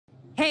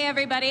Hey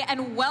everybody,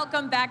 and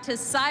welcome back to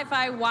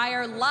Sci-Fi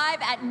Wire live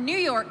at New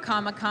York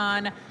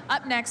Comic-Con.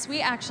 Up next, we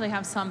actually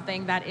have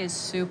something that is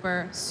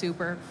super,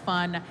 super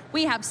fun.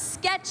 We have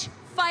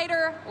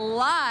SketchFighter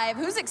Live.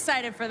 Who's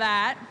excited for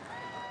that?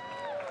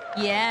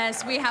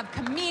 Yes, we have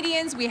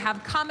comedians, we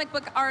have comic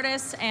book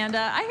artists, and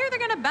I hear they're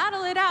gonna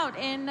battle it out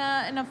in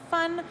a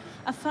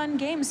fun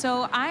game.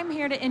 So I'm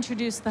here to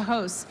introduce the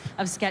hosts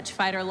of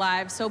SketchFighter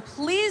Live. So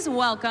please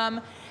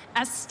welcome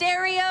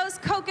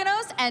Asterios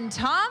Kokonos and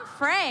Tom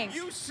Frank.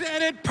 You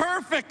said it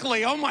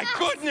perfectly. Oh my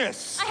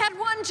goodness. I had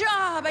one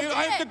job. I did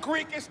have it. the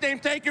Greekest name.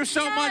 Thank you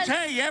so much.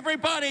 Hey,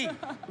 everybody.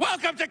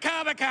 Welcome to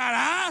Comic-Con,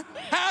 huh?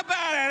 How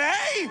about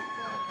it,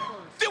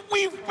 eh?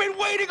 We've been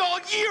waiting all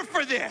year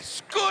for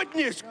this.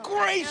 Goodness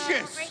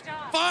gracious. Great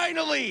job.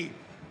 Finally,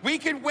 we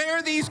can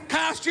wear these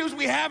costumes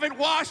we haven't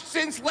washed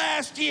since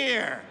last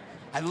year.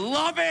 I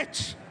love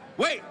it.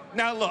 Wait,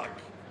 now look.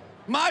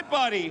 My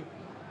buddy,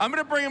 I'm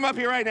gonna bring him up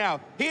here right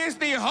now. He is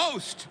the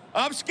host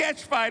of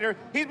SketchFighter.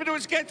 He's been doing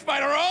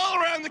SketchFighter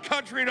all around the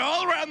country and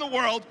all around the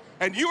world,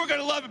 and you are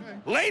gonna love him.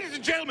 Ladies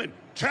and gentlemen,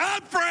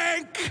 Tom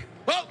Frank.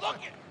 Oh, look,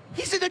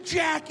 he's in a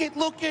jacket.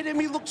 Look at him,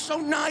 he looks so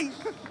nice.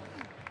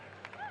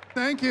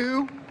 Thank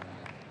you.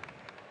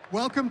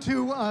 Welcome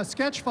to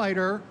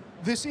SketchFighter.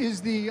 This is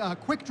the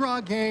quick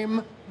draw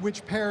game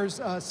which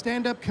pairs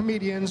stand-up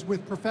comedians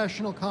with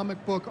professional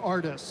comic book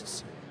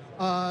artists.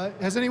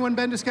 Has anyone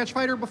been to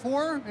SketchFighter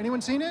before?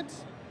 Anyone seen it?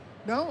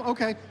 No?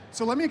 Okay.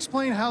 So let me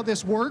explain how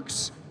this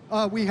works.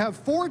 We have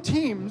 4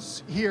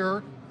 teams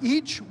here,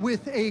 each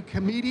with a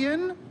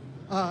comedian,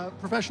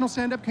 professional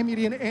stand-up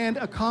comedian, and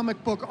a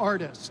comic book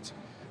artist.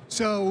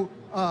 So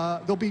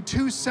there'll be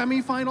 2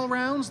 semifinal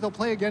rounds. They'll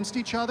play against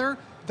each other,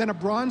 then a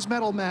bronze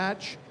medal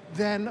match,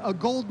 then a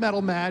gold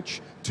medal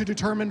match to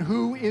determine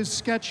who is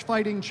sketch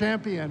fighting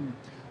champion.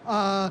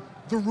 The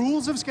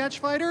rules of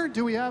SketchFighter,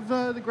 do we have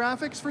the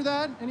graphics for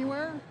that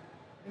anywhere?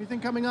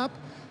 Anything coming up?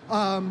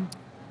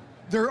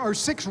 There are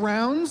 6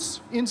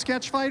 rounds in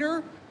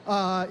SketchFighter.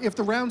 If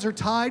the rounds are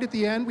tied at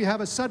the end, we have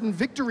a sudden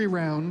victory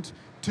round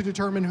to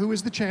determine who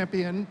is the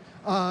champion.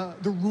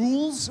 The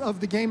rules of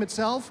the game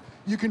itself,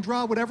 you can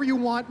draw whatever you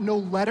want. No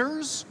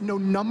letters, no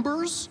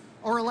numbers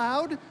are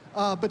allowed,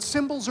 but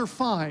symbols are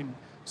fine.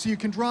 So you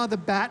can draw the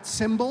bat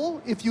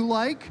symbol if you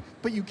like,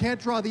 but you can't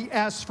draw the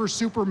S for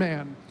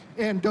Superman.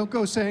 And don't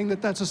go saying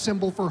that that's a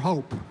symbol for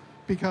hope,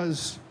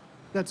 because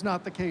that's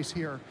not the case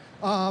here.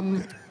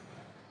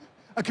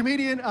 A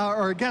comedian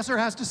or a guesser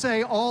has to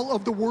say all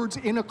of the words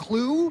in a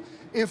clue.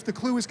 If the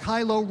clue is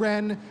Kylo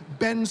Ren,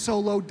 Ben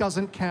Solo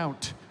doesn't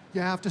count.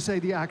 You have to say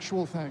the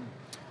actual thing.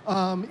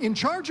 In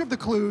charge of the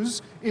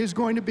clues is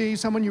going to be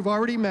someone you've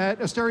already met,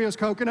 Asterios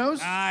Kokonos.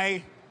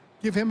 Hi.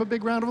 Give him a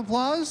big round of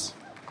applause.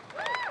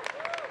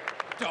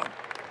 Don't.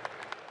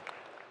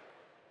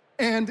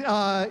 And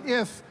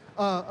if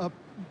a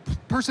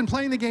person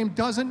playing the game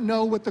doesn't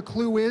know what the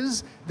clue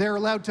is, they're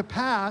allowed to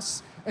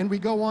pass, and we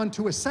go on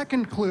to a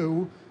second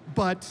clue,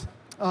 but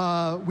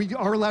we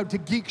are allowed to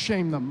geek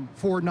shame them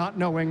for not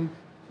knowing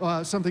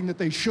something that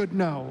they should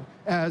know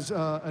as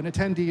an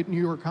attendee at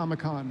New York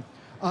Comic-Con.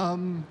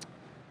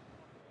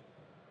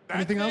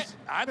 Anything else?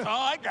 That's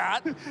all I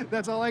got.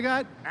 That's all I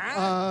got?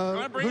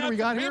 Who do we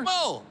got here?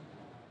 People.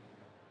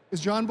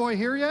 Is John Boy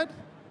here yet?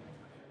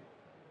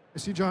 I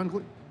see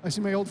I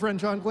see my old friend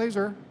John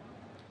Glazer.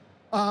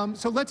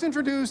 So let's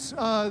introduce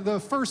the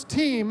first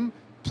team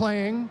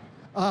playing.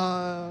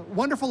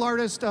 Wonderful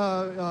artist.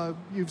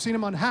 You've seen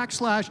him on Hack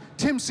Slash.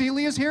 Tim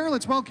Seeley is here.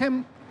 Let's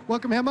welcome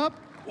him up.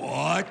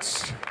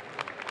 What?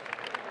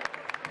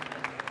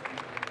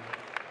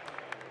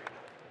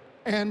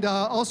 And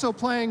also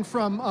playing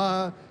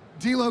from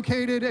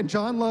Delocated and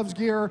John Loves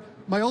Gear,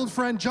 my old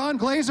friend John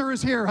Glazer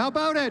is here. How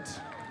about it?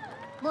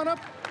 Come on up.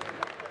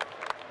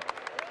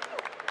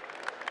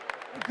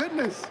 My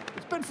goodness,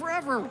 it's been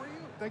forever.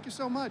 Thank you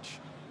so much.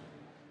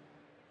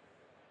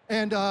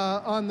 And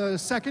on the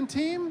second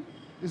team,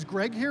 is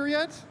Greg here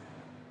yet?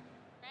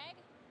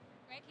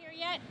 Greg here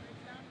yet?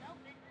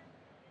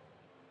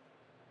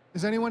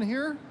 Is anyone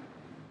here?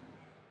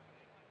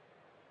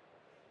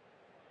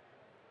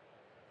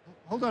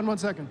 Hold on one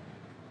second.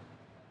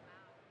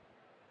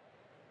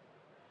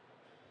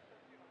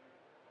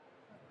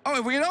 Oh,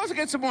 if we could also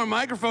get some more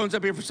microphones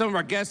up here for some of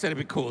our guests, that'd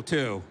be cool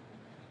too.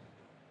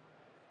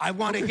 I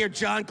want to hear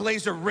John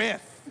Glazer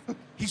riff.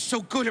 He's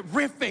so good at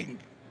riffing.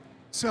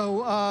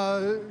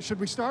 So, should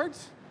we start?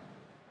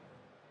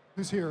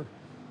 Who's here?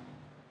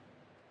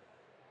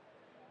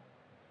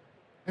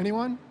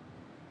 Anyone?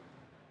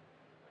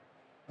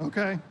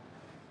 Okay.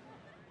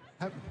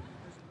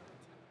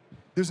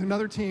 There's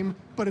another team,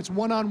 but it's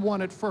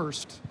one-on-one at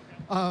first.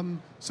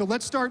 So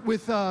let's start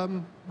with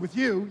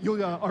you.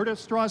 You'll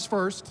artist draws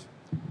first.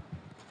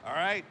 All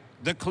right.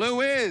 The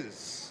clue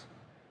is.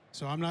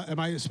 So am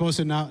I supposed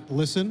to not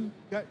listen?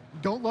 Yeah,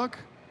 don't look.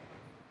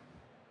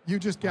 You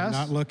just guess. I'm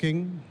not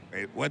looking.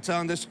 Wait, what's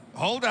on this?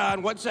 Hold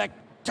on, one sec.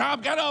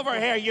 Tom, get over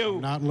here,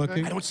 you. Not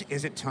looking. I don't see.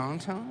 Is it Tom?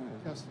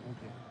 Yes.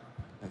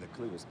 And the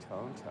clue is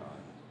Tom.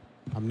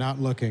 I'm not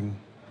looking.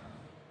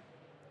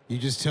 You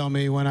just tell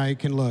me when I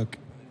can look.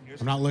 You're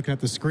I'm not looking at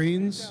the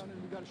screens.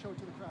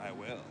 I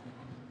will.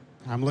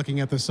 I'm looking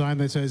at the sign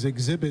that says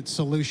Exhibit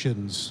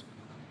Solutions.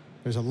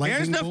 There's a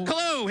lightning Here's the bolt.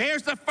 clue.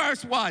 Here's the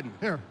first one.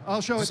 Here,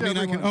 I'll show it Does to this mean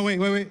I everyone.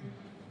 can, oh, wait.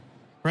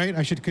 Right,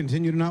 I should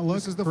continue to not look?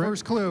 This is the correct?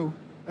 first clue.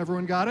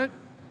 Everyone got it?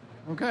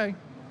 Okay.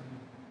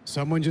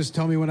 Someone just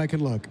tell me when I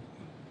can look.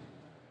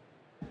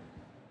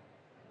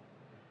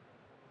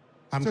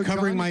 I'm So,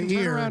 covering John, my you can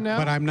turn ear, around now.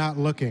 but I'm not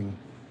looking.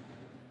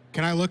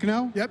 Can I look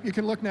now? Yep, you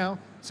can look now.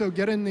 So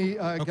get in the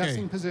Okay.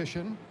 guessing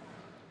position.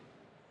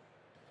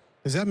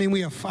 Does that mean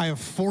I have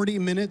 40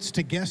 minutes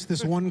to guess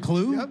this one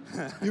clue? Yep.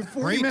 You have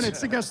 40 Great. minutes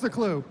to guess the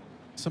clue.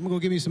 Someone go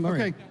give me some. all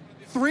Okay. right.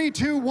 3,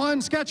 2,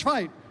 1, sketch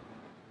fight.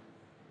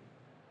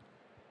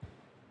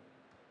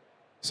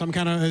 Some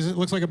kind of, it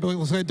looks like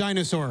a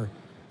dinosaur.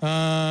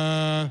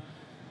 Oh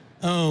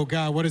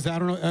God, what is that? I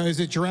don't know. Is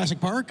it Jurassic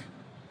Park?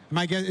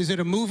 Is it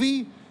a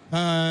movie?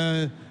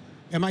 Am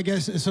I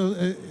guessing? So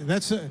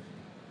that's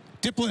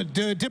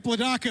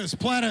Diplodocus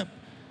platyp.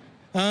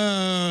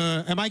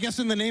 Am I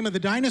guessing the name of the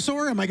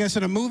dinosaur? Am I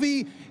guessing a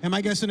movie? Am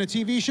I guessing a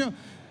TV show?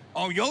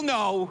 Oh, you'll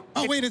know.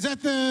 Oh wait, is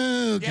that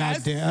the? Yes.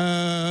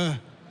 Goddamn.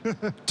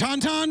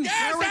 Tauntaun? Yes,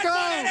 There we that's go.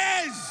 what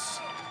it is.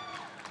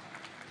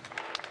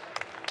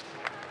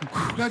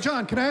 Now,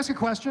 John, can I ask a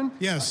question?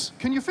 Yes.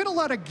 Can you fit a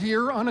lot of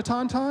gear on a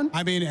Tauntaun?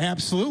 I mean,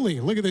 absolutely.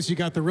 Look at this. You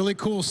got the really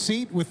cool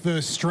seat with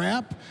the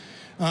strap.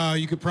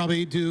 You could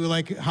probably do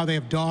like how they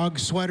have dog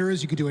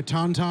sweaters. You could do a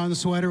Tauntaun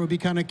sweater. Would be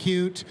kind of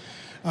cute.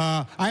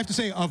 I have to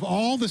say, of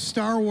all the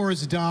Star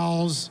Wars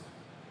dolls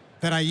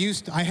that I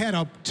had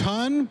a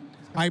ton.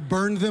 I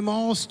burned them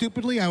all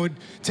stupidly. I would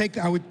take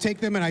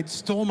them and I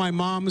stole my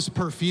mom's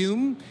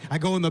perfume. I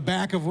go in the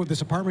back of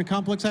this apartment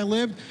complex I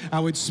lived.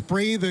 I would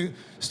spray the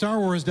Star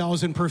Wars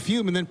dolls in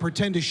perfume and then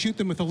pretend to shoot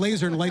them with a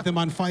laser and light them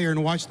on fire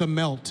and watch them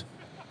melt.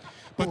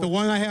 But the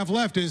one I have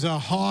left is a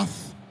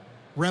Hoth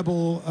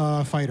Rebel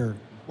fighter.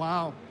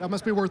 Wow, that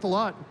must be worth a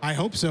lot. I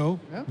hope so.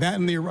 Yeah. That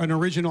and I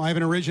have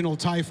an original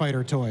TIE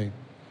fighter toy,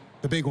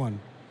 the big one.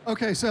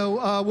 Okay,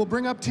 so we'll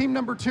bring up team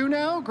number 2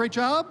 now. Great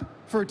job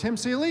for Tim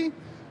Seeley.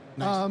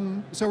 Nice.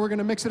 So we're going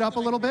to mix it up a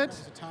little bit.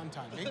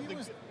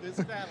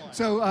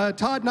 So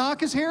Todd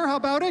Knock is here. How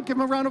about it? Give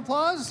him a round of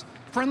applause.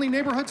 Friendly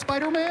neighborhood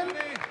Spider-Man.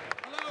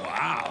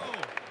 Wow.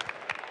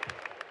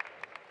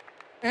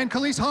 And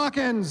Khalees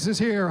Hawkins is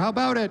here. How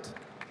about it?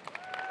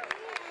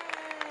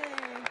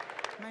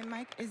 My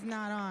mic is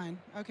not on.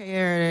 Okay,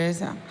 here it is.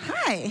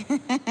 Hi.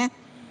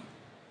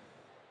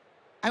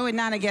 I would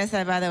not have guessed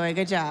that, by the way.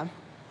 Good job.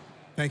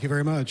 Thank you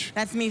very much.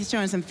 That's me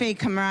showing some fake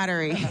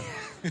camaraderie.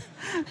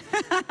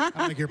 I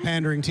like your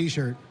pandering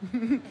T-shirt.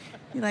 You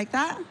like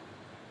that?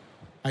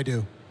 I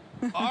do.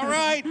 All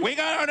right, we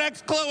got our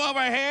next clue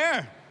over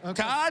here.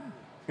 Todd,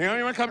 you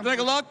want to come take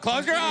a look?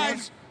 Close your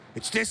eyes.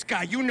 It's this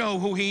guy. You know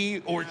who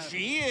he or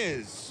she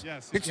is.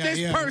 Yes. It's Yeah, this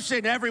yeah.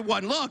 person,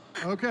 everyone. Look.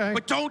 Okay.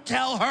 But don't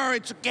tell her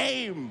it's a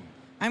game.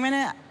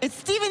 It's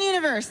Steven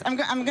Universe. I'm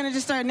gonna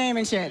just start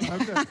naming shit.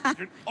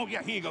 Oh,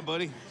 yeah, here you go,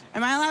 buddy.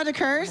 Am I allowed to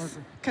curse?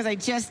 Because I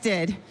just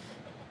did.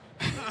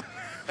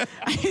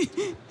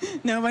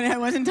 No, but I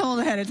wasn't told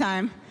ahead of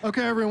time.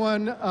 Okay,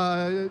 everyone,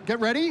 get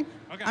ready.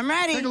 Okay. I'm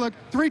ready. Take a look.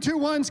 3, 2,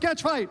 1,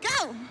 sketch fight.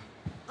 Go!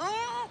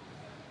 Oh.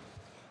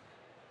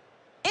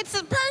 It's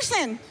a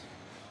person.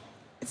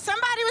 It's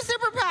somebody with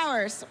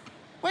superpowers.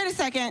 Wait a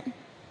second.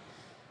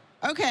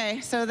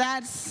 Okay, so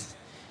that's...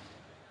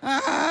 is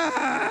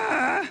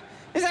that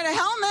a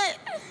helmet?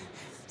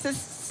 It's a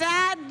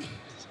sad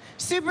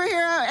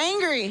superhero,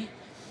 angry.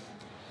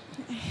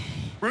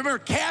 Remember,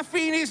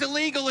 caffeine is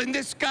illegal in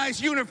this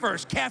guy's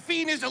universe.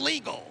 Caffeine is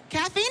illegal.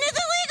 Caffeine is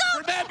illegal?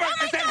 Remember, Oh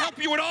my does that God. help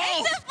you at all?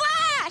 It's the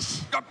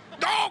Flash!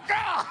 No,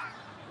 God!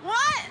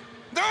 What?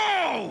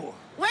 No!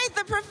 Wait,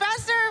 the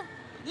professor,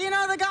 you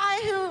know, the guy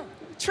who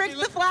tricked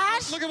the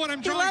Flash? look at what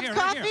I'm He drawing loves here,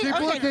 right coffee? here.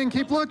 Keep looking,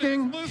 keep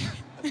looking.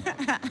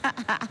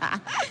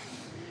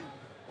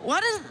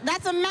 What is,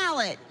 that's a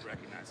mallet.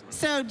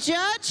 So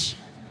Judge?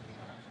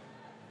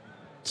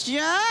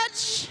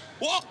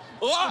 What?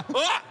 What?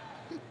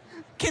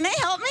 Can they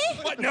help me?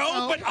 What?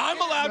 No, but I'm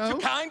allowed No.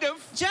 to kind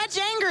of. Judge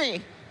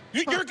Angry.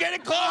 You're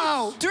getting close.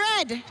 Wow.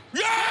 Dread.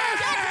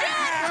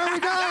 Yeah! There we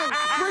go.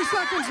 3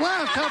 seconds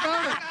left. How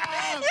about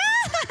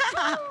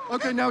it?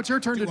 Okay, now it's your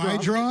turn to Do draw. I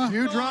draw?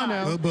 You draw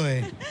now. Oh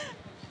boy.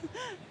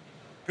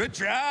 Good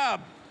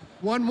job.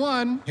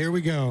 1-1. Here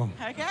we go.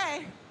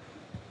 Okay.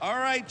 All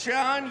right,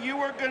 John, you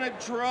are gonna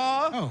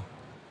draw Oh.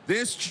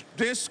 this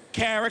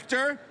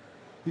character.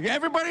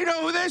 Everybody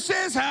know who this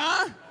is,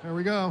 huh? There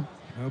we go.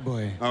 Oh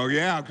boy. Oh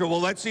yeah. Okay, well,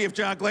 let's see if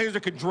John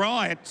Glazer can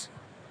draw it.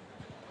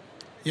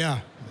 Yeah,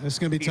 this is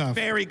gonna be He's tough.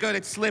 very good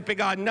at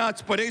slipping on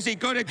nuts, but is he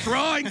good at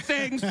drawing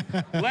things?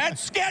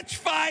 Let's sketch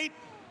fight.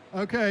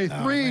 Okay,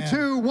 Oh, 3, man.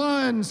 2,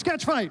 1,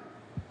 sketch fight.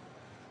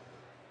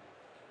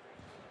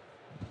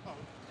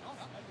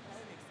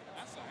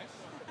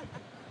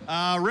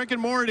 Rick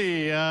and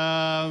Morty.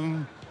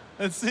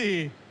 Let's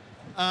see.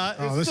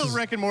 It's this still is-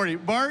 Rick and Morty.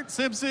 Bart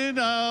Simpson.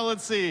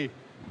 Let's see.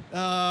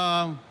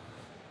 Troll.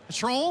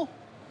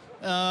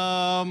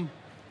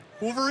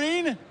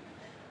 Wolverine.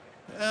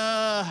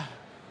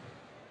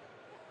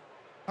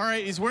 All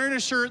right, he's wearing a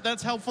shirt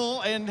that's helpful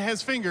and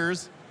has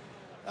fingers.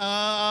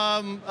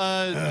 Doc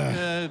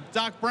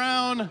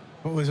Brown.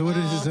 What was it? What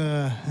is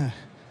his?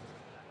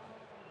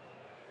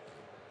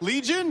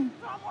 Legion?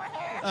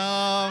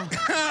 Oh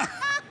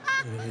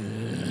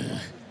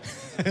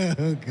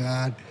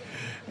God.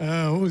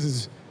 What was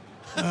his?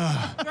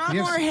 Draw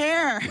more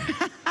hair.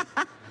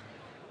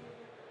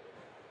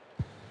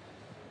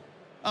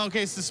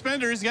 Okay,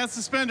 suspenders. He got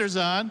suspenders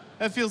on.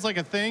 That feels like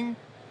a thing.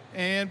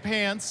 And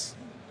pants.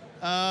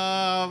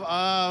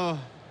 Draw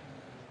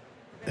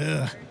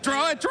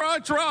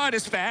it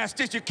as fast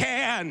as you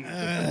can.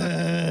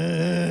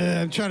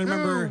 I'm trying to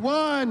remember. 2,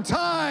 1,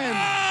 time.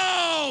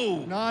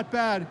 Oh! Not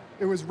bad.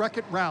 It was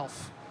Wreck-It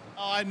Ralph.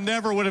 Oh, I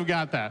never would have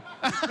got that.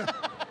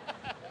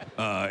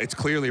 It's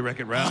clearly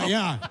Wreck-It Ralph.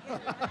 Yeah.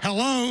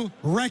 Hello,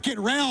 Wreck-It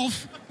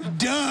Ralph.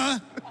 Duh.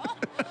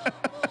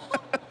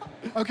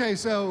 Okay,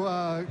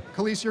 so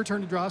Khalees, your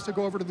turn to draw. So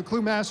go over to the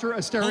Clue Master.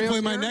 Asterios.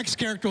 Hopefully my here. next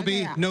character will be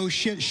Yeah. no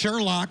shit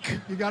Sherlock.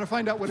 You got to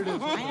find out what it is.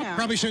 I know.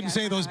 Probably shouldn't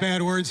say those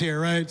bad words here,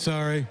 right?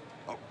 Sorry.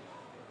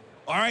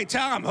 All right,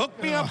 Tom, hook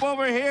me up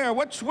over here.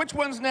 Which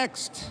one's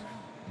next?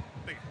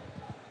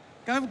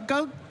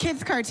 Go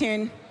kids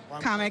cartoon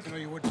comic.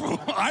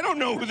 I don't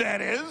know who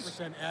that is.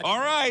 All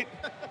right.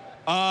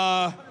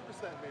 I don't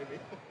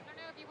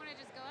know if you want to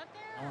just go up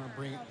there. I want to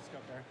bring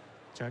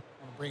check.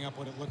 I want to bring up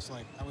what it looks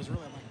like. I was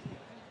really like.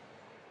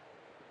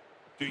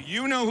 Do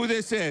you know who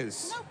this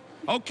is?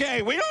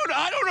 Okay,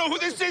 I don't know who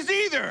this is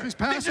either. She's This is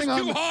passing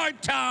too on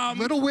hard, Tom.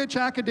 Little Witch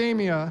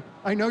Academia.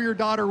 I know your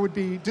daughter would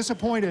be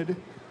disappointed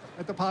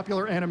at the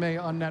popular anime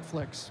on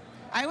Netflix.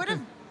 I would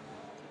have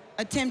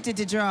attempted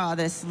to draw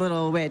this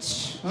little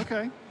witch.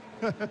 Okay.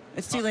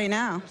 It's too late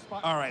now.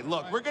 All right,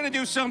 look, we're gonna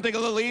do something a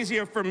little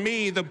easier for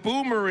me, the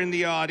boomer in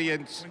the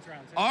audience.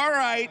 All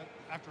right.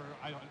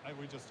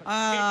 Can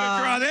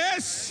you draw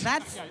this?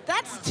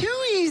 That's too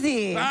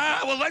easy.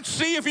 Well, let's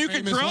see if you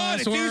can Famous draw it. last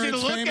It's easy to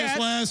words. look Famous at.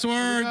 last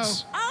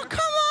words. Oh, come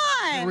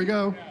Here we on.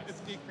 go.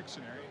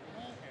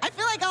 I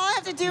feel like all I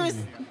have to do is.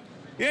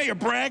 Yeah, you're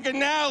bragging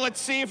now. Let's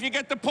see if you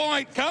get the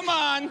point. Come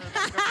on.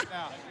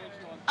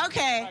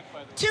 Okay,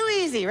 too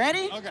easy.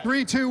 Ready?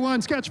 3, 2,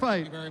 1, sketch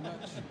fight. Very much.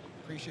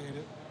 Appreciate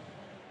it.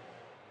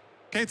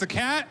 Okay, it's a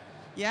cat.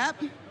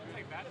 Yep.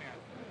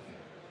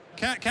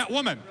 Cat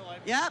woman.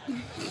 Yep.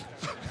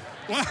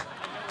 What?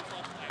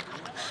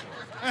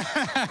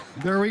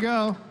 There we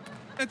go.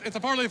 It's a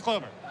four-leaf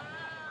clover.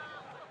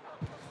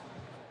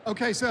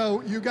 Okay,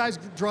 so you guys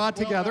draw it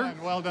together.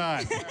 Well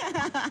done.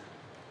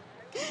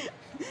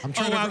 I'm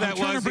trying, wow, I'm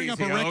trying to bring up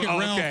a Wreck-It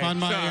Ralph okay. on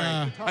my.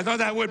 Sorry. I thought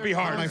that would be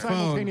hard. my phone.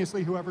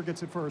 Simultaneously, whoever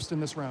gets it first in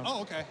this round.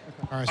 Oh, okay.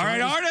 All All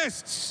right,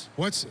 artists.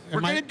 What's? We're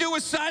am I- going to do a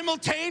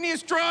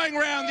simultaneous drawing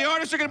round. The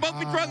artists are going to both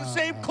be drawing the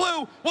same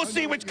clue. We'll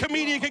see which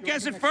comedian can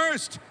guess it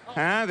first.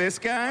 Huh? This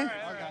guy?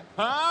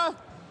 Huh?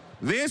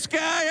 This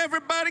guy?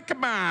 Everybody,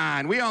 come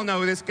on. We all know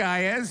who this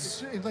guy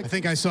is. I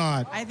think I saw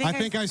it. I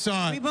think I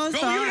saw it. We both Go,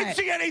 saw you it. didn't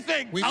see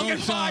anything. We I'll both get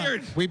saw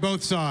fired. it. We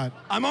both saw it.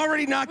 I'm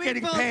already not We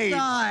getting both paid.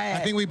 saw it.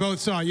 I think we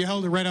both saw it. You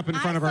held it right up in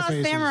front of our I saw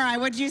faces. Samurai.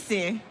 What'd you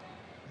see?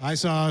 I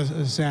saw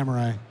a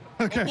samurai.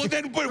 Okay. Well,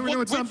 then, We're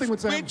doing something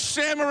with Sam. which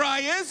samurai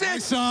is I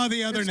it? saw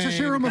the other It's name.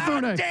 Toshiro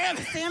Mifune. Damn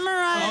it.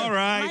 Samurai. All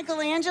right.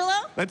 Michelangelo.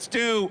 Let's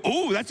do.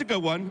 Ooh, that's a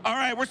good one. All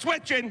right, we're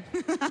switching.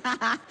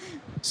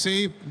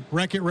 See,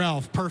 Wreck-It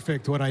Ralph.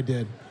 Perfect. What I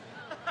did.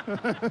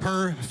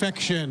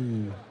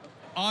 Perfection.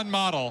 On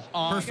model.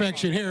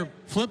 Perfection. Here,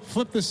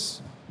 flip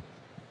this.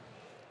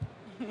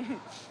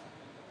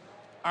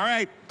 All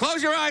right,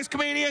 close your eyes,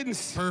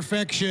 comedians.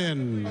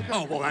 Perfection.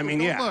 Oh, well, I mean,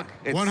 yeah. look.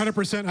 It's-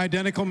 100%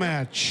 identical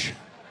match.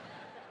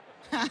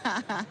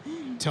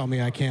 Tell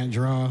me I can't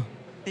draw.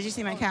 Did you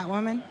see my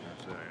Catwoman?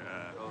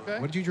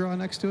 What did you draw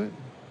next to it?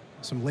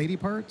 Some lady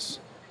parts?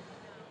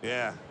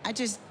 Yeah. I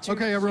just. drew-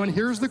 Okay, everyone,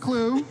 here's the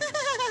clue. Is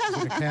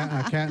it a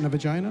cat and a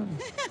vagina?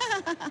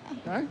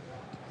 Okay,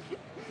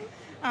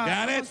 Oh,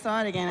 Got I it?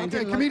 saw it again. I okay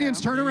didn't look, comedians,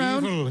 though. turn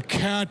around. Evil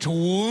cat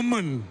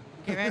woman.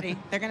 Get ready.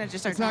 They're gonna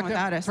just start It's not drawing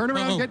without us. Turn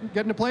around, Uh-oh.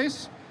 get into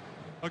place.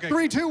 Okay.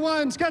 3, 2,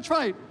 1, sketch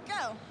fight.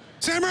 Go.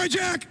 Samurai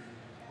Jack.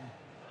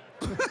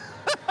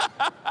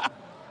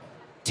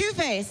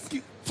 Two-Face.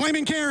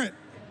 Flaming carrot.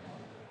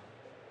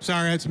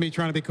 Sorry, that's me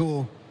trying to be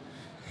cool.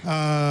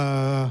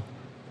 Oh.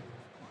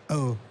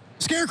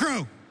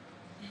 Scarecrow.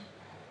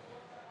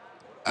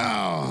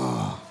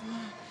 Oh.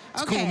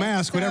 It's a cool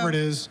mask, whatever it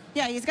is.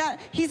 Yeah, he's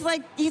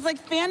like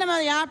Phantom of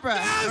the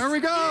Opera. There we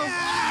go.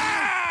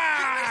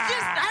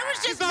 I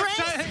was just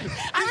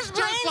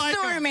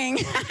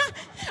brainstorming.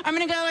 I'm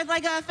gonna go with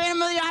like a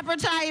Phantom of the Opera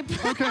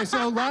type. Okay,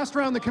 so last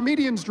round, the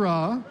comedians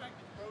draw.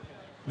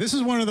 This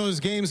is one of those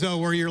games, though,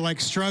 where you're like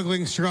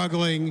struggling,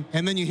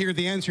 and then you hear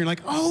the answer, you're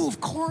like, oh,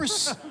 of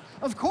course.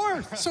 Of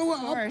course. So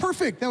course.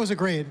 perfect. That was a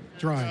great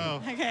drawing.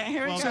 Okay,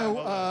 here we go.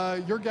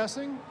 So you're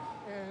guessing,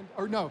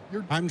 or no,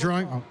 you're. I'm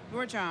drawing. Oh.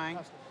 We're drawing.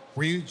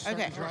 Were you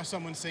starting Okay. to draw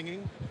someone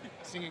singing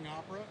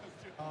opera?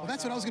 Well,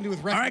 that's what I was going to do with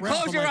All right, Ralph.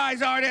 close I'm your like,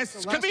 eyes,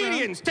 artists. last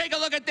Comedians, take a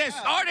look at this.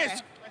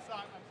 Artists.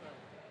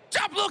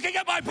 Stop looking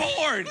at my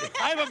board!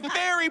 I have a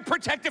very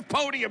protective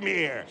podium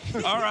here.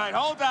 All right,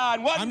 hold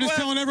on. I'm just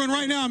telling everyone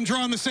right now, I'm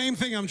drawing the same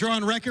thing. I'm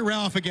drawing Wreck-It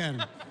Ralph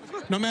again.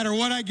 No matter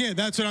what I get,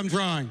 that's what I'm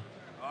drawing.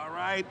 All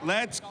right,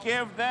 let's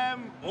give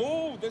them...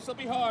 Oh, this will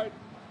be hard.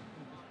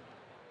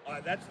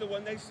 That's the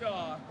one they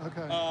saw.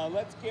 Okay.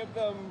 Let's give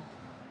them...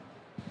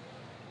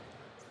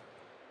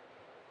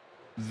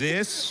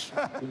 This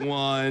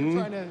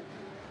one.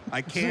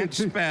 I can't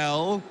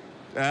spell.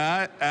 All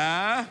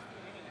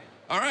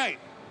right.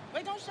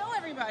 Wait, don't show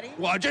everybody.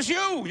 Well, just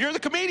you. You're the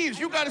comedians.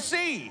 You got to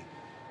see.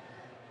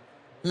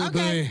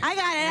 Okay, I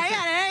got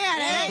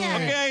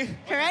it. Okay.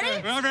 You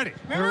ready? We're all ready.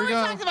 Remember what we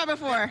go. talked about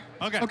before?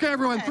 Okay. Okay,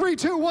 everyone. 3,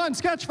 2, 1.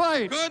 Sketch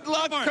fight. Good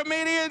luck,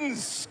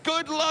 comedians.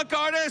 Good luck,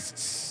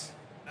 artists.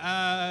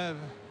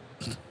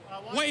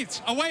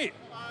 Wait.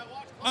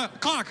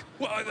 Clock.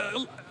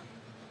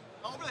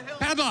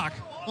 Padlock.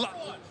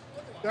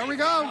 There we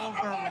go. All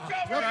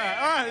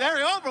right, there we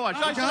go. Overwatch.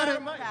 I got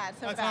it. Bad,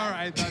 so That's bad. all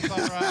right. That's all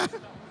right.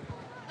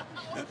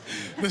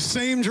 The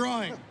same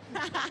drawing.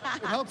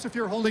 It helps if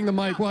you're holding the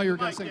mic while you're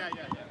guessing. Yeah.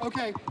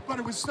 Okay, but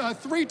it was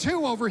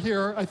 3-2 over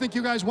here. I think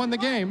you guys won the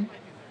game.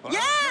 Yeah,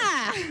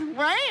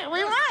 right?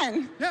 We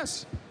won.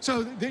 Yes.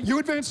 So you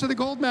advance to the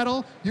gold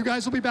medal. You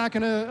guys will be back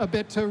in a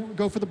bit to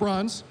go for the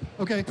bronze.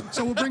 Okay,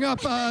 so we'll bring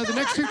up the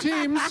next two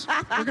teams.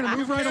 We're going to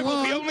move right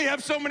Careful, we along. only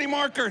have so many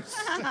markers.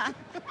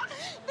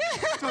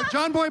 So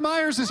John Boy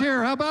Myers is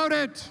here. How about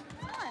it?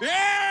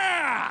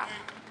 Yeah!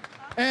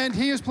 And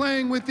he is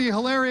playing with the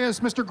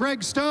hilarious Mr.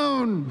 Greg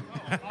Stone.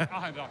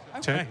 Hi,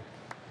 Doctor. Hey.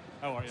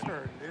 How are you?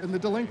 And the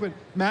delinquent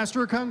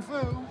Master of Kung Fu.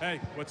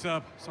 Hey, what's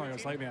up? Sorry, I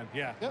was late, man.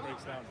 Yeah, Yep.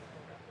 breaks down.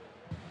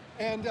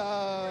 And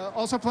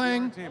also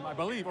playing, Team, I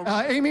believe.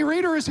 Amy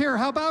Reeder is here.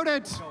 How about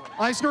it?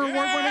 Eisner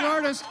Award-winning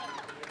artist.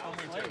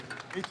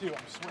 Me too.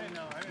 I'm sweating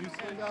now.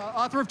 And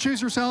author of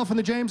Choose Yourself and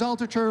the James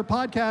Altucher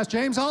podcast.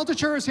 James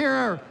Altucher is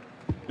here.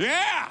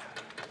 Yeah!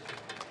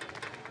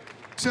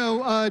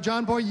 So,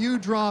 John Boy, you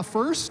draw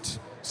first.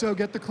 So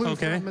get the clue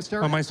from Mr.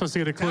 Eric. Am I supposed to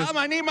get a clue? Tom,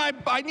 I need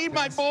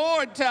my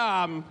board,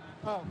 Tom.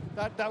 Oh,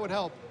 that would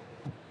help.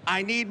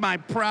 I need my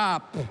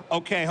prop.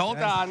 Okay, hold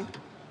on.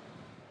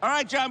 All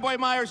right, John Boy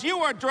Myers, you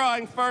are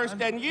drawing first,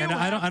 and you. And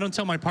I don't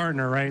tell my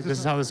partner, right? This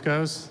is how this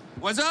goes.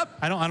 What's up?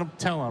 I don't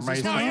tell him,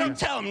 right? No, you don't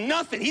tell him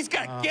nothing. He's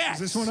got to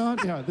guess. Is this one on?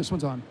 Yeah, this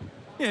one's on.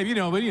 Yeah,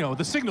 but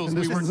the signals And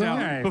we this worked one's out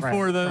on?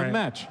 before the Right.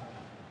 match.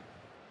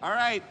 All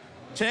right,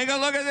 take a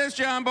look at this,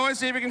 John Boy.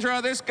 See if you can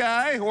draw this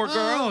guy or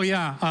girl. Oh,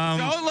 yeah.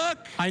 Don't look.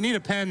 I need a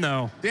pen,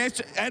 though.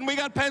 And we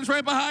got pens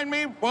right behind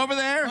me over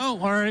there. Oh,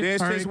 all right.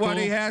 This all right, is what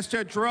cool. he has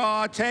to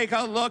draw. Take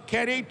a look.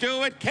 Can he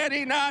do it? Can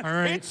he not? All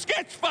right. It's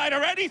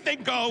SketchFighter.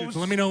 Anything goes. So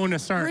let me know when to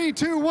start. 3,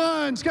 2,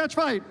 1. Sketch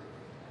fight.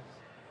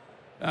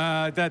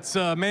 That's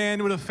a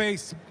man with a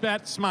face,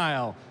 bat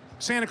smile.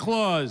 Santa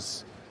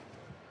Claus.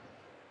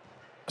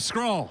 A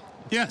scroll.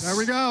 Yes. There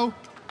we go.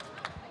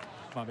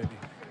 Come on, baby.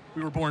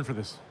 We were born for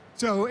this.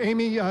 So,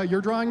 Amy, you're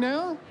drawing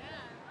now?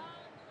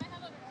 I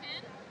have a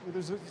pen.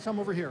 There's some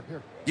over here.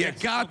 Here. You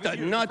got the Over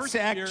here.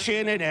 nutsack First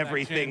chin and here.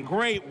 everything. Chin.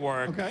 Great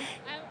work. Okay.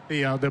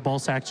 The ball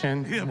sack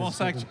chin. Yeah, ball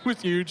sack was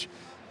huge.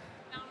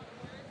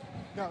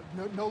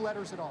 No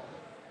letters at all.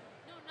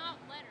 No, not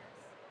letters.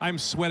 I'm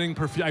sweating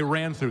I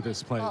ran through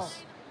this place. Oh.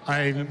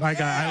 I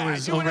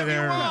was do over whatever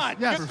there You want.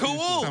 Yes. You're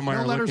cool. somewhere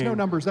No letters, no looking.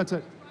 numbers. That's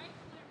it.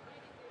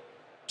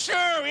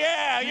 Sure,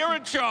 yeah, you're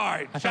in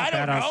charge. I felt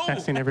don't bad. I was know.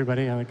 texting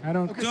everybody. I'm like, I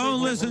don't.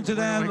 Don't listen to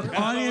them.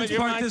 Audience you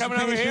mind coming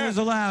over participation here? is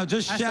allowed.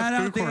 Just Ask the shout food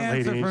out the court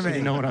answer lady. for She me.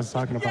 didn't know what I was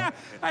talking about. Yeah,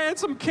 I had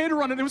some kid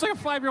running. It was like a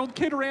 5-year-old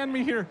kid ran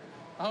me here.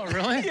 Oh,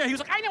 really? Yeah, he was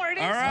like, I know where it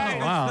is. All right.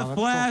 Oh, wow. The that's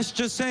Flash,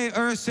 just say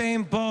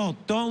Usain Bolt.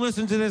 Don't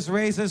listen to this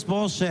racist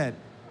bullshit.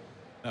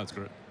 That's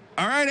great.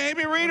 All right,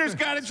 Amy Reeder's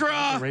got to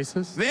draw cool.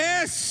 Racist?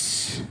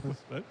 this.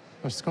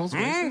 Are skulls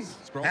racist?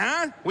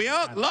 Huh? We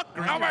all look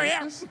over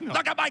here. No.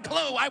 Look at my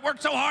clue. I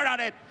worked so hard on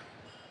it.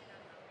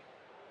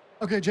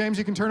 Okay, James,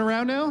 you can turn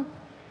around now.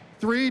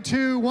 3,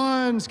 2,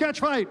 1. Sketch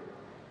fight.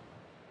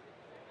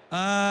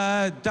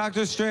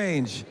 Doctor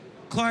Strange,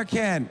 Clark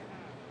Kent,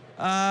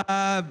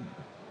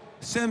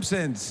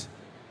 Simpsons,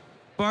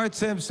 Bart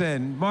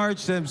Simpson, Marge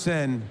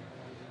Simpson,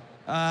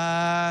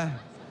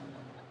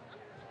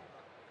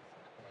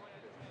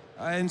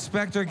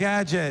 Inspector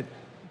Gadget,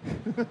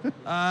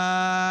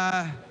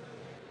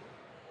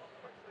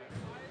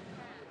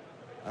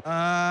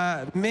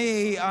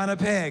 me on a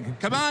pig,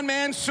 Come on,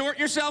 man. Sort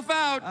yourself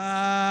out.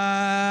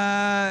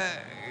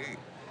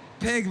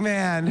 Pig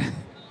Man,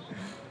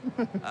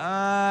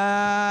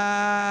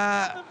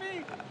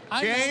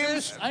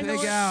 James,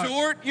 Pig out.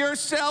 sort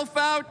yourself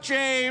out,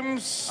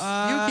 James. You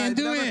can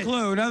do another it.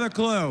 clue, another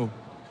clue.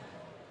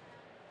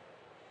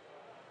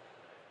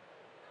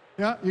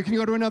 Yeah, you can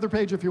go to another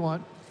page if you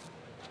want.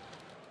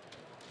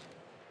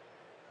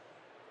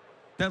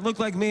 That looked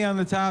like me on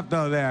the top,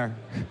 though, there.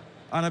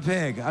 On a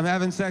pig. I'm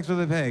having sex with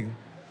a pig.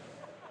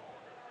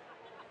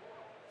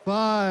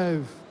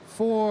 5,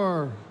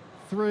 4,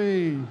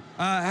 3.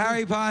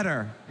 Harry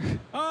Potter.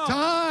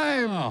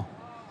 Time! Oh.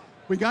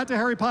 We got to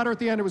Harry Potter at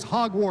the end. It was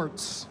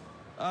Hogwarts.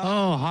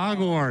 Oh,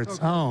 Hogwarts.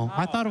 Oh,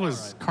 I thought it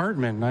was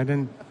Cartman. I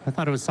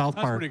thought it was South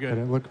Park. pretty good.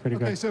 But it looked pretty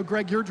Okay, good. so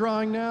Greg, you're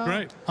drawing now.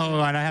 Great. Oh,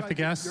 and I have to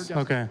You're guess? guessing.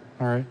 Okay,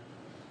 all right.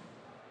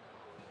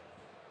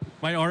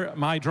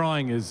 My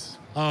drawing is.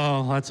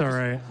 Oh, that's all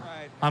right.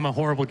 I'm a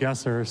horrible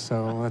guesser,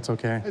 so that's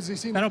okay. Has he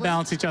seen That'll the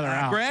balance each other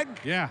out. Greg?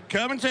 Yeah.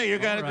 Come and say you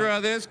got to right. draw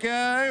this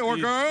guy or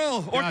You-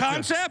 girl or Gotcha.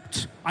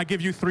 concept. I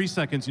give you 3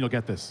 seconds, and you'll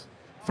get this.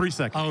 3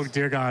 seconds. Oh,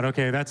 dear God.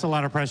 Okay, that's a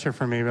lot of pressure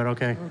for me, but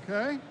okay.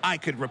 Okay. I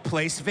could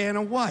replace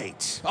Vanna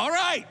White. All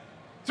right.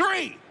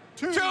 3,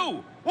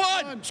 2,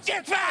 1.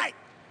 Sketch fight.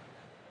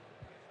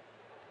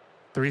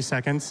 3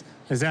 seconds.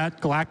 Is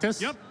that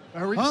Galactus? Yep.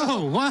 There we go.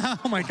 Oh, wow.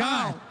 Oh, my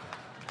God.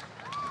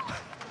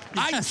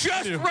 I just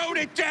wrote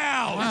it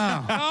down.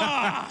 Wow.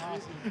 Ah.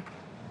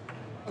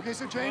 Okay,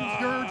 so James,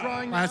 you're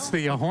drawing now. That's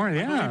the horn.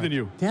 Yeah. believe in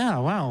you. Yeah,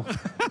 wow.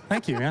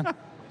 Thank you, man.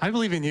 I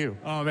believe in you.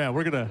 Oh man,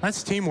 we're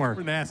That's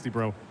teamwork. nasty,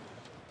 bro.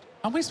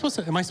 Am I supposed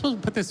to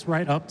put this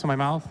right up to my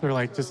mouth or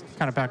like just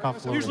kind of back off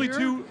a little Usually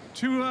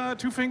bit?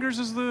 two fingers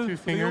is the Two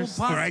fingers.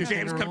 the old All pop. right,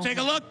 James, come take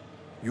a look.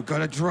 You got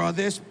to draw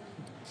this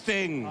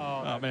thing.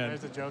 Oh man.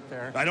 There's a joke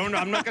there. I don't know.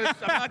 I'm not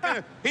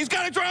gonna. He's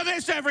got to draw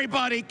this,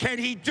 everybody. Can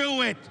he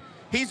do it?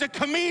 He's a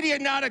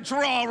comedian, not a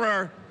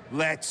drawer.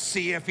 Let's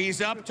see if he's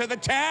up to the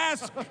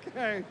task.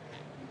 Okay.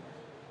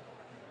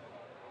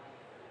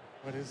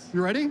 What is?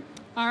 You ready?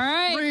 All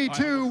right. 3,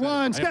 2,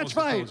 1. Sketch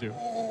fight. Told you.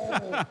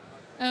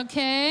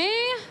 Okay.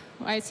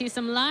 I see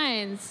some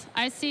lines.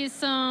 I see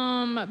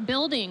some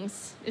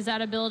buildings. Is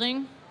that a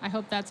building? I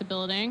hope that's a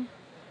building.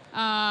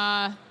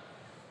 Oh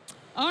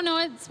no,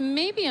 it's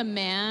maybe a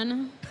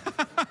man.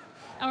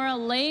 Or a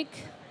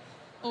lake.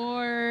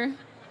 Or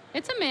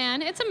it's a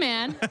man. It's a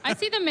man. I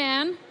see the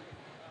man.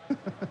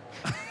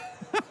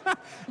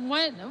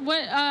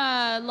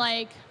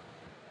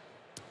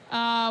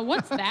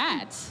 What's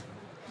that?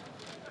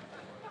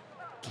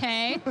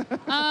 Okay.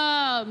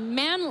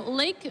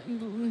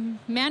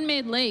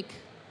 Man-made lake.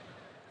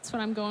 That's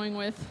what I'm going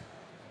with.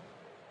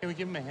 Can we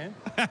give him a hint?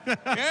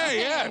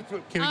 Yeah.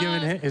 Can we give him a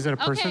hint? Is it a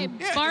person? Okay,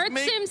 Yeah, Bart just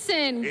make-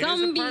 Simpson, It is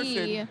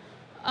a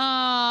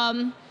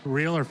Gumby,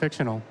 Real or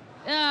fictional?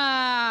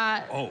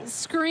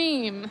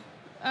 Scream.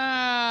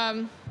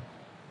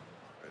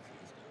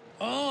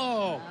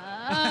 Oh.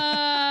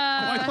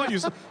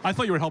 I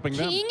thought you were helping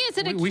them. King? Is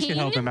it a king? We should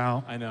help him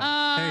out. I know.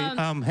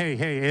 Hey,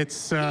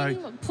 it's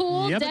King,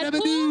 pool, yabba dabba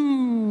Deadpool?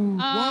 doo.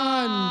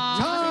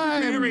 One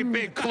time. Very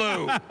big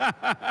clue.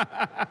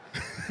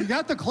 You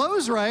got the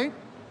clothes right.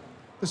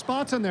 The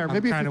spots in there.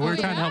 Maybe if you We're put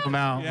trying to help him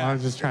out. Yeah. I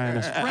was just trying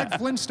to. Fred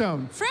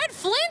Flintstone. Fred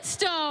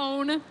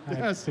Flintstone.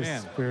 Yes.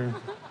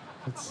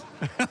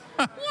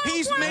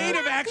 He's made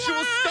of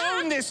actual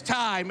stone this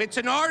time. It's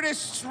an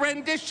artist's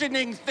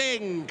renditioning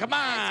thing. Come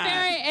on.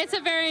 It's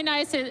a very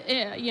nice,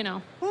 you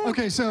know.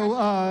 Okay,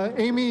 so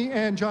Amy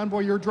and John Boy,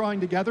 you're drawing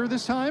together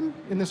this time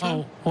in this Oh,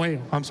 one? wait.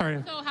 I'm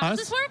sorry. So how does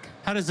this work?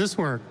 How does this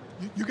work?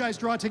 You guys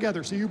draw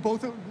together, so you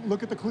both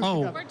look at the clues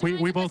Oh, together.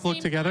 doing we it at both the look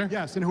same together?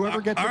 Yes, and whoever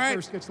gets All it right,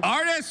 first gets the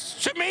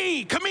artists, to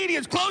me,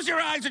 comedians, close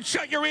your eyes and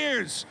shut your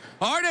ears.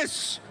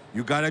 Artists,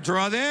 you gotta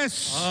draw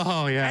this.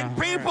 Oh, yeah.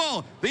 And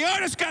people, the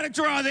artist gotta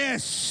draw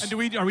this.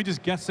 And are we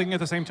just guessing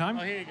at the same time?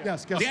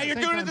 Yes, guess Yeah, at you're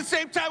the doing it same at the time.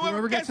 same time.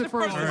 Whoever gets it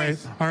first All right,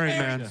 wins. all right,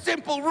 Very man.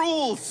 simple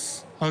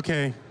rules.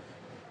 Okay.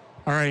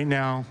 All right,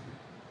 now.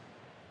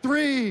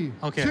 3,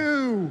 Okay.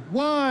 2,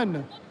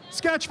 1.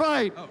 Sketch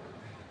fight.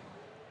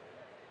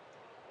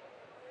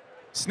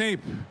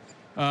 Snape.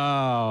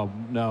 Oh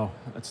no,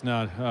 that's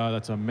not.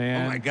 That's a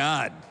man. Oh my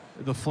God.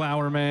 The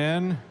Flower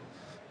Man.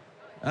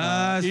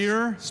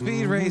 Ear.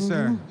 Speed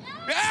Racer.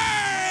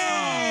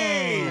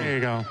 Hey! There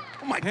you go.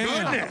 Oh my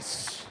Damn.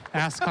 goodness.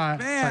 Ascot.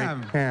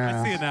 Bam.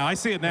 I see it now. I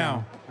see it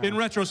now. In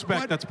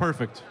retrospect, What? that's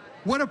perfect.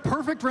 What a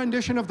perfect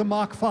rendition of the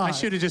Mach 5. I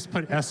should have just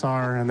put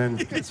SR and then.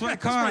 It's my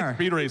car.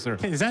 Speed Racer.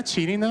 Is that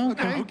cheating though?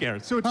 Okay. Who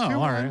cares? So it's Oh, 2-1.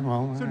 all right,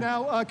 well, so all right.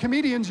 now,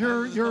 comedians,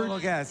 you're Total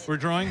guess. We're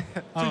drawing.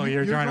 Oh,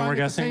 you're you're drawing and we're at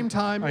the guessing? same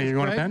time. Oh, as you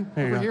want a Greg pen?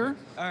 There you over go. here.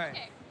 All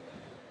right.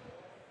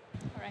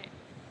 All right.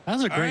 That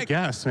was a great right.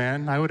 guess,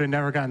 man. I would have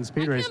never gotten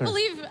Speed I Racer. can't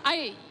believe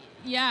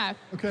yeah.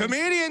 Okay.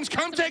 Comedians,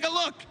 come take a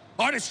look.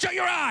 Artists, shut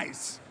your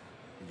eyes.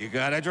 You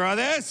gotta draw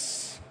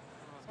this.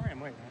 Sorry, I'm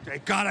waiting. They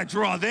gotta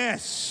draw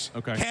this.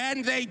 Okay.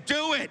 Can they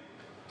do it?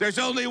 There's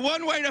only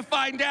one way to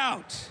find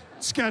out.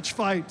 Sketch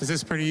fight. Is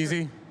this pretty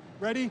easy?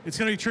 Ready? It's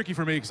gonna be tricky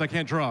for me because I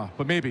can't draw,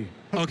 but maybe.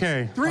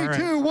 Okay. 3, all right.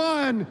 2,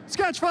 1.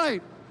 Sketch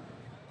fight.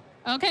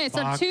 Okay,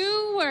 so Box.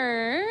 2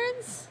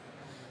 words.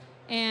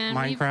 And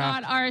we've Minecraft.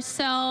 got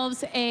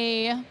ourselves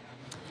a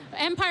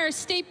Empire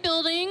State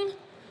Building.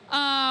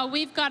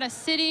 We've got a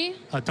city.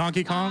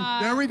 Donkey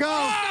Kong? There we go.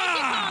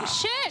 Oh,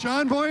 shit.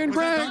 John Boy and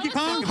Greg. Donkey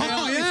Kong?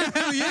 Hell yeah,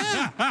 hell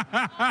yeah.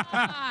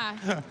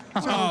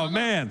 Oh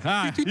man,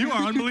 you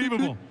are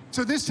unbelievable.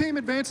 So this team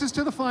advances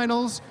to the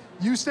finals.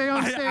 You stay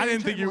on stage. I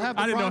didn't think and you- we'll have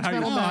the I didn't know bronze how you-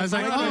 medal Oh, match I was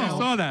like, right I now.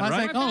 saw that, I was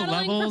right? like, We're oh, battling for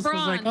levels. I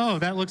was like, bronze. oh,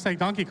 that looks like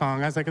Donkey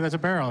Kong. I was like, that's a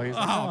barrel. He's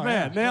like, Oh,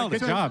 man, nailed it.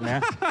 Good job,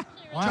 man.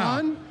 Wow.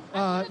 John,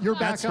 you're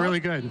back That's up. really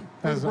good.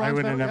 For the I bronze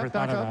would have medal. never Yep,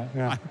 thought back of up. that.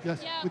 Yeah. Yes,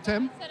 Yeah, with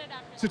Tim. said it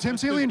after. So Tim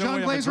Seeley and no John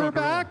way I'm a Glazer are drug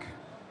girl. back.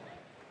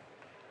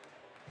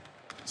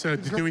 So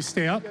do we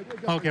stay up?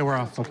 Okay, we're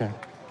off. Okay.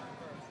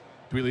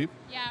 Do we leave?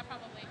 Yeah,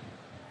 probably.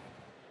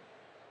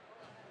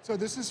 So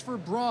this is for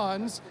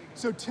bronze.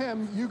 So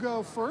Tim, you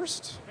go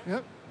first.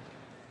 Yep.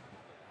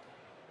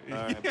 All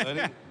right,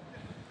 buddy.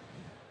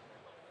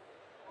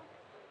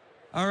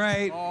 All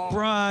right,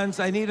 bronze.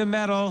 I need a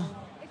medal.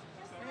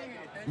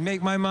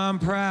 Make my mom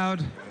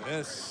proud.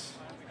 Yes.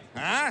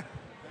 Huh?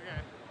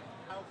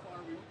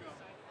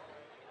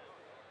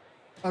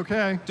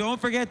 Okay.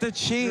 Don't forget to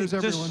cheat. Here's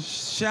everyone.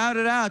 Just shout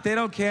it out. They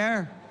don't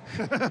care.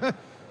 Get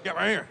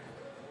right here.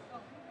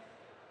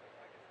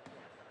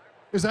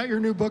 Is that your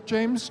new book,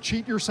 James?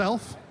 Cheat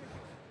Yourself?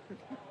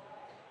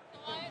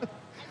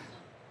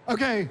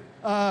 Okay.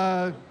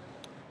 Yeah.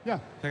 Okay,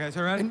 guys,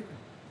 all right?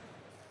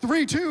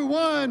 3, 2,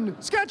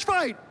 1. Sketch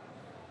fight.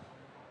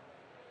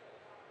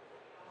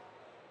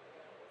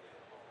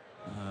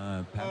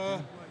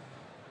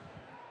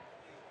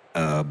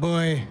 Oh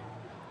boy,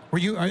 were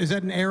you? Is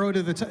that an arrow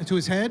to the to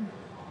his head?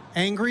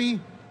 Angry?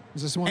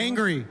 Is this one?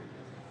 Angry.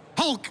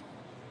 Hulk.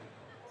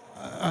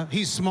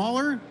 He's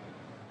smaller.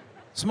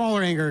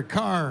 Smaller anger.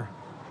 Car.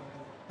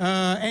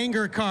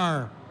 Anger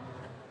car.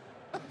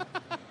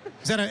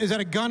 Is that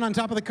a gun on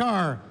top of the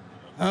car?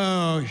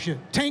 Oh shit.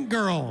 Tank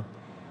girl.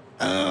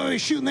 Oh,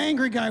 he's shooting the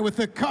angry guy with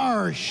the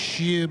car.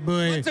 Shit,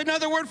 boy. What's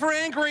another word for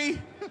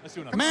angry?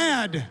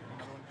 Mad.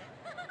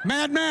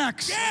 Mad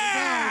Max.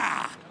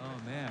 Yeah!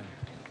 Oh, man.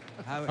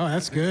 Oh,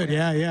 that's good.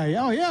 Yeah, yeah,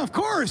 yeah. Oh, yeah, of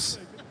course.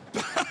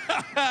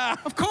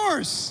 Of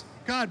course.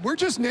 God, we're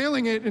just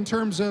nailing it in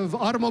terms of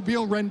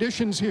automobile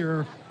renditions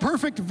here.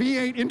 Perfect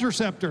V8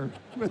 Interceptor.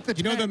 With the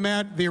You know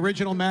the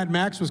original Mad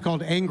Max was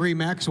called Angry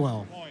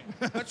Maxwell.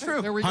 That's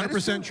true. There we go.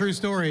 100% true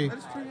story.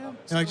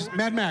 Just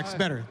Mad Max,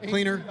 better,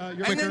 cleaner,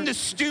 And quicker. then the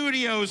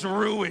studios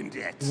ruined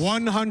it.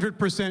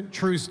 100%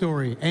 true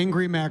story.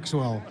 Angry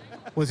Maxwell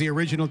was the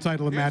original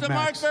title of Here's Mad a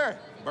Max. marker.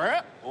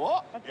 Brett.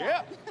 Oh,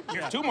 yeah.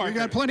 Here's 2 We markers.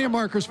 got plenty of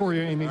markers for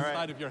you, Amy.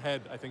 Side of your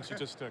head, I think she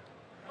just took.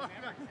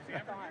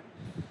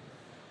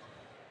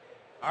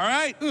 All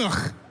right.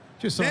 Ugh.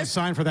 Just saw a This-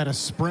 sign for that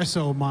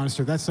espresso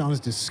monster. That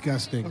sounds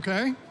disgusting.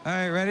 Okay. All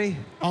right, ready?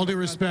 All due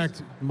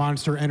respect,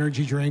 Monster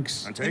energy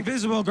drinks.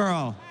 Invisible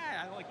Girl.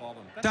 I like all of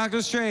them.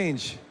 Doctor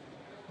Strange.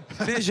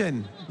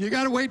 Vision. You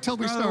got to wait till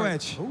we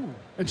Scarlet start. Witch.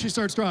 And she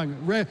starts drawing.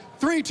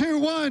 3, 2,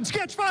 1.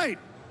 Sketch fight.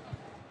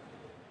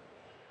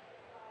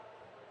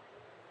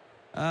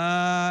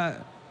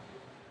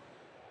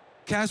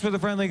 Casper the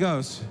Friendly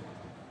Ghost.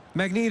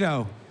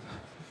 Magneto.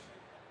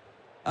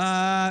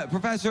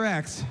 Professor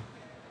X.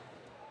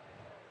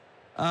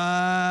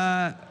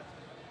 Mr.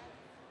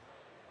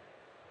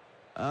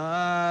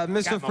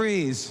 Come on.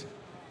 Freeze.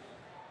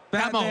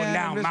 Come on Batman,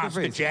 now, Mr. Master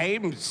Freeze.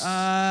 James.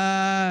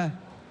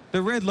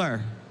 The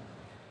Riddler.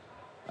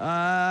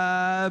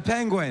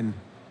 Penguin.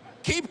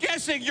 Keep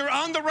guessing. You're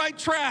on the right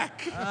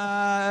track.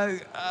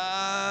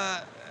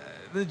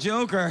 The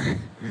Joker.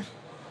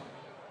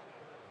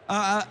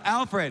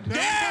 Alfred.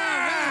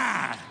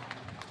 Yeah!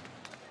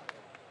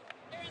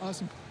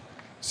 Awesome.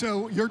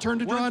 So your turn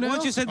to draw now.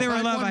 Once you said they were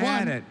in love, I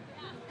had it.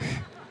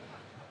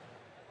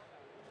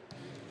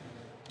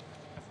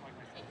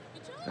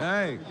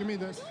 Hey, Give me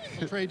this.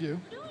 I'll trade you.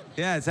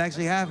 yeah, it's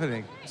actually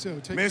happening. So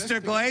take Mr.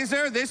 this.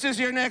 Glazer, this is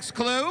your next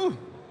clue.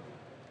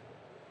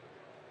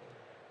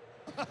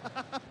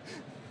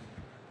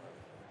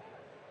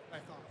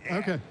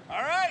 Okay.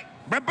 All right.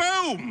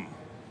 Ba-boom.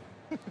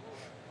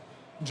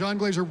 John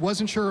Glazer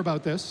wasn't sure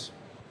about this.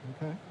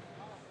 Okay.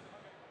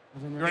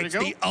 You ready It's to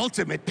go? the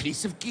ultimate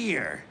piece of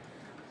gear.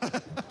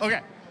 Okay.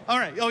 All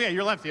right. Oh, yeah,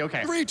 you're lefty.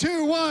 Okay. 3,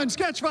 2, 1.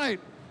 Sketch fight.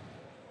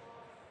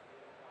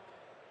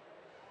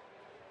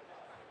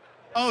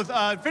 Oh,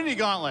 Infinity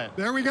Gauntlet.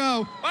 There we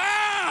go. Wow,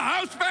 that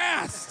was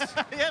fast.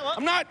 Yeah, well,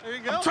 I'm not. there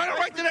you go. I'm trying to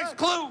write the next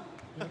clue.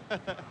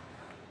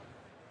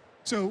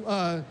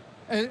 So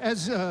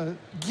as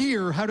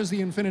gear, how does the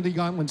Infinity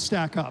Gauntlet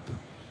stack up?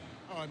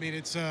 Oh, I mean,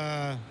 it's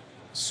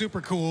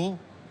super cool.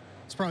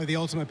 It's probably the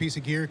ultimate piece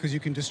of gear because you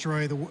can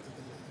destroy the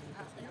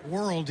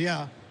world,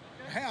 yeah.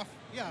 Half,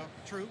 yeah,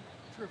 true.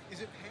 Is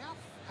it half?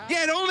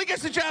 Yeah, it only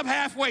gets the job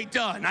halfway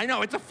done. I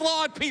know, it's a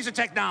flawed piece of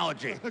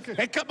technology.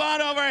 Hey, come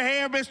on over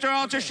here, Mr.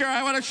 Ultra Sure.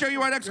 I want to show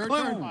you our next Your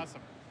clue. turn. Awesome.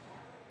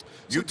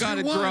 You got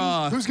to 2-1.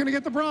 draw. Who's going to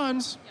get the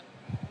bronze?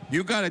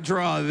 You got to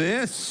draw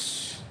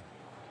this.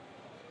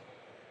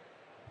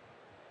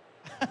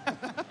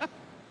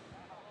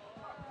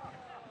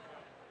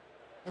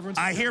 Everyone's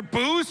I hear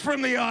boos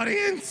from the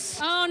audience.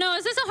 Oh no,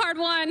 is this a hard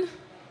one?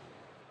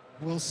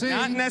 We'll see.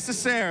 Not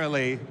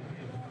necessarily.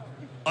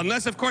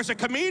 Unless, of course, a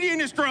comedian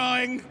is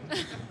drawing.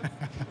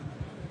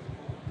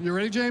 You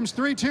ready, James?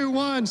 3, 2,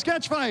 1.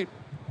 Sketch fight.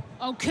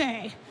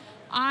 Okay,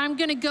 I'm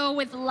gonna go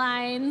with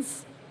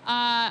lines.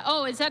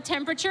 Oh, is that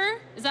temperature?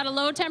 Is that a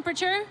low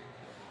temperature?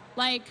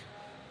 Like,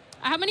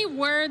 how many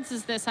words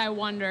is this, I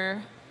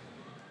wonder?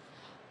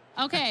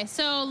 Okay,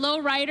 so low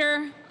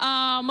rider,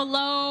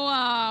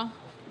 low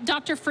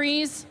Dr.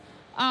 Freeze,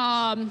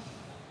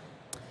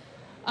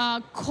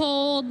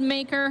 cold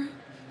maker.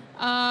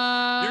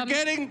 You're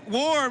getting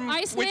warm,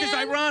 Iceman? which is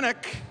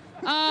ironic.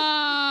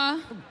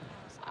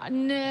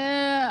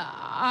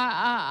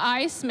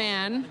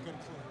 Iceman.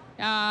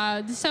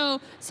 So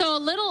a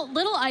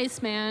little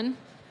Iceman.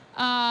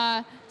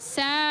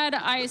 Sad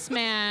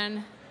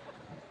Iceman.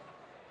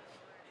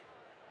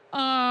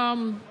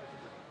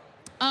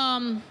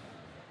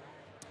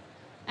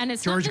 And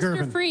it's George not Mr.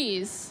 Gervin.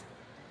 Freeze.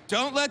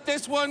 Don't let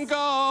this one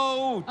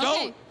go.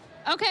 Don't.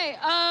 Okay.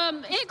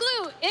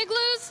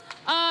 Igloos.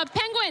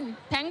 Penguin.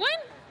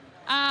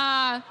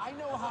 I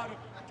know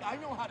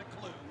how to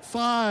clue.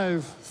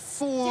 5,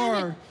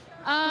 4,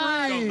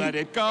 Don't let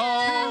it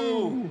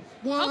go.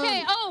 1.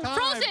 Okay. Oh, Time.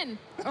 Frozen.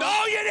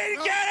 No, you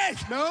didn't get it.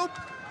 Nope.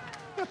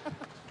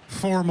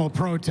 Formal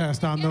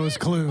protest on those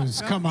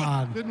clues. Come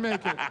on. Didn't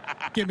make it.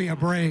 Give me a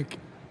break.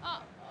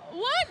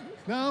 What?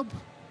 Nope.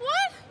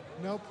 What?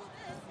 Nope.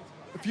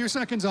 A few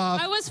seconds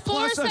off. I was 4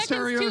 Plus, seconds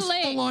Asterio too is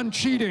late. full on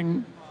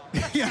cheating.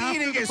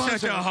 Cheating is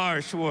such a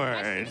harsh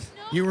word.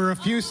 You were a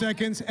few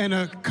seconds and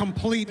a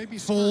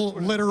complete, full,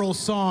 literal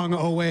song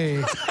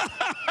away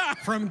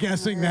from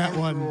guessing that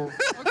one.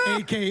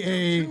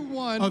 AKA,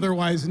 2-1.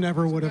 otherwise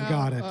never would have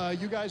got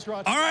it. You guys draw.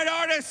 All right,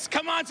 artists,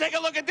 come on, take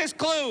a look at this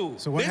clue.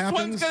 So what this happens?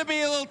 one's going to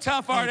be a little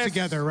tough, Oh, artists.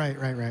 together, right.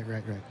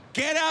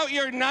 Get out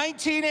your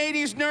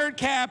 1980s nerd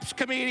caps,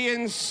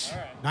 comedians.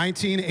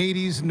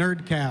 1980s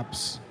nerd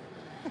caps.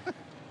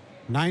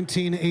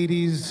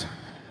 1980s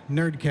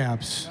nerd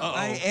caps.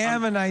 I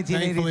am a 1980s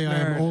Thankfully, I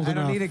am nerd. old I don't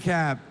enough. need a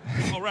cap.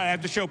 All right, I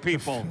have to show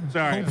people.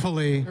 Sorry.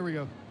 Hopefully. Here we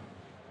go.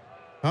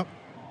 Oh,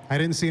 I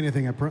didn't see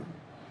anything.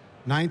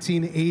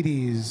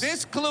 1980s.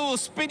 This clue will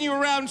spin you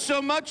around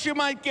so much you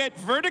might get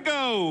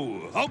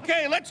vertigo.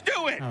 Okay, let's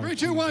do it. 3,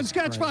 2, 1.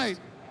 Sketch fight.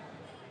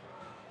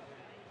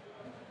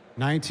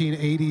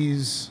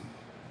 1980s.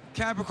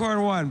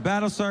 Capricorn 1,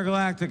 Battlestar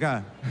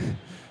Galactica.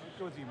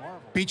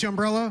 Beach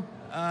umbrella.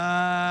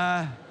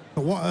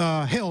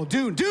 Hill.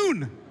 Dune.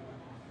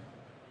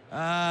 Come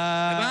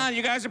on,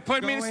 you guys are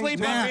putting me to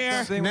sleep up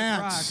here.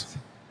 Gnats.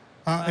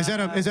 Is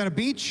that a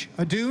beach?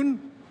 A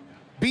dune?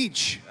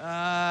 Beach. Boy.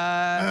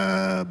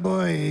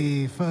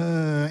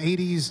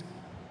 80s.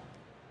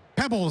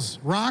 Pebbles.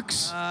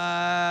 Rocks.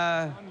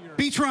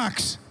 Beach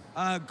rocks.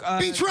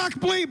 Beach rock.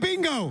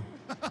 Bingo.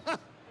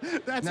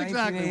 That's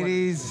exactly what.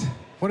 1980s.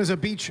 What is a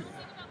beach?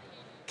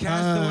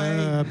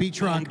 Castaway.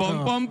 Beach rock.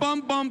 Bum bum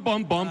bum bum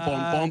bum bum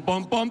bum bum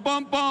bum bum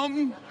bum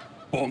bum.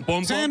 Bum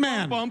bum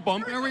Sandman. bum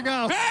bum. There we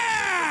go.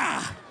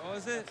 Ah! What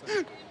was it?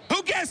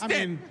 Who guessed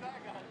it?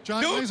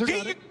 John Dude, Glazer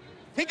got it.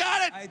 he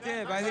got it. I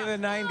did, but I think the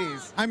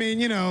 90s. I mean,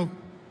 you know,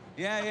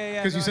 Yeah.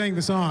 because you sang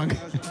the song.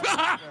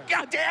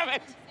 God damn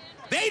it.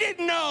 They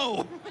didn't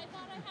know.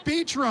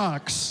 Beach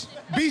rocks.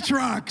 Beach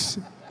rocks.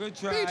 Good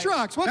try. Beach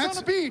rocks. What's That's-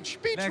 on the beach?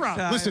 Beach Next rocks.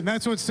 time. Listen,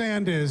 that's what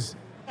sand is.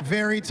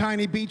 Very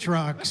tiny beach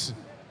rocks.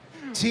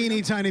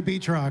 Teeny tiny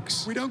beach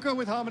rocks. We don't go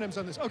with homonyms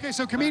on this. Okay,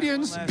 so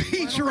comedians.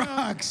 Beach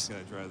rocks.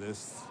 Gotta try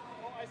this.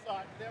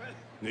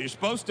 No, you're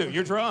supposed to.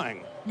 You're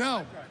drawing.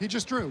 No, he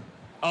just drew.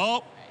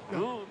 Oh.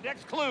 Ooh,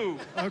 next clue.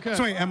 Okay.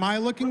 So wait, am I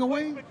looking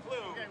away?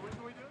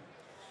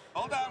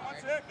 Hold on, one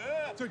sec.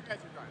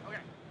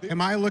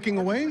 Am I looking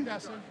away?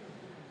 Guessing.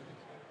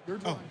 You're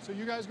drawing. So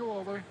you guys go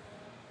over.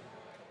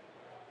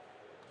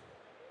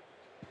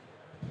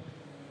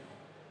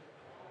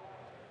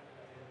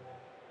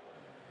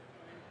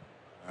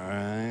 All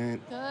right.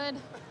 Good.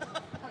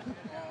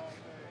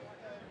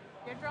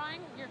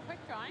 Your quick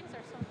drawings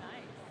are so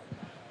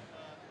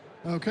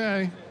nice.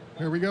 Okay.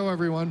 Here we go,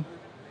 everyone.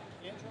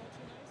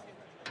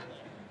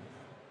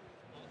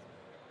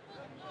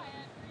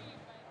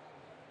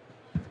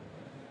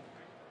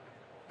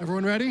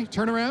 Everyone ready?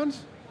 Turn around.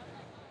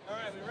 All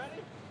right, we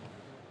ready?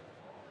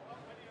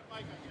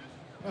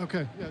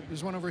 Okay. Yeah,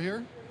 there's one over here.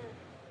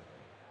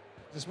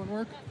 Does this one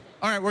work?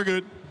 All right, we're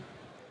good.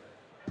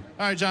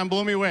 All right, John,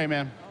 blow me away,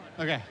 man.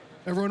 Okay.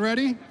 Everyone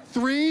ready?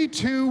 3,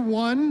 2,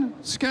 1.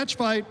 Sketch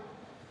fight.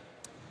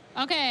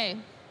 Okay,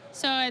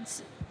 so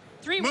it's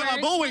 3 Mo- words.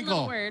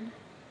 Bullwinkle. One little word.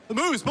 The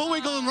Moose,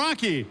 Bullwinkle, and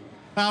Rocky.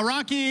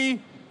 Rocky.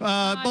 Sing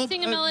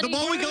a melody. The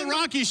Bullwinkle and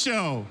Rocky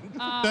show.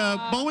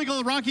 The Bullwinkle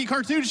and Rocky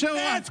cartoon show.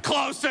 That's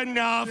close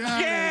enough.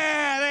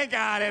 Yeah, they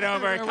got it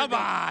over. There we Come go.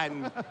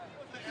 on.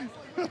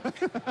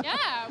 Yeah,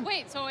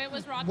 wait, so it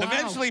was Rocky. Wow.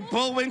 Eventually,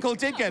 Bullwinkle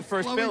did get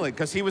first Chloe. billing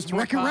because he was more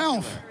Wreck-It popular.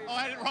 Ralph. Oh,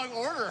 I had it wrong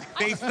order.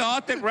 They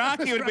thought that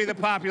Rocky would be the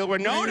popular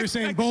one. No You one were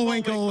saying expected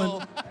Bullwinkle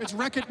and It's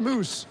Wreck-It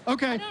Moose.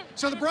 Okay.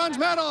 So the bronze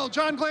medal,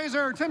 John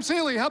Glazer, Tim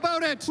Seeley. How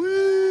about it? All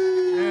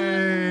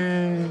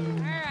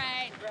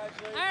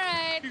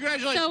right.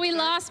 Congratulations. So we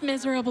lost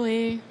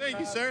miserably. Thank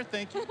you, sir.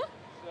 Thank you.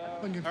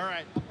 All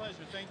right, a pleasure.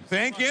 Thank you.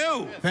 Thank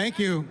you. thank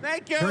you.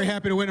 Thank you. Very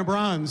happy to win a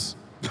bronze.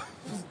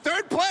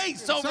 Third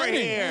place over Exciting.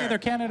 here. Hey, they're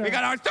Canada. We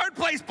got our third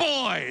place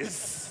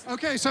boys.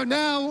 Okay, so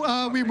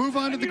now we move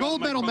on to the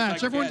gold medal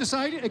match. Everyone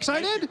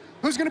excited?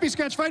 Who's going to be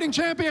sketch fighting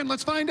champion?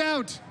 Let's find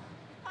out.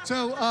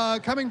 So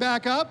coming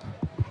back up,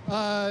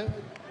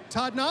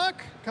 Todd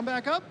Knock, come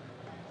back up.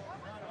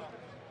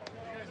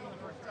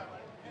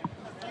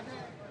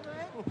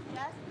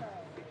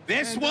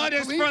 This And, one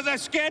is police. for the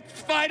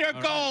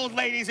SkyFighter Gold,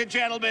 ladies and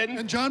gentlemen.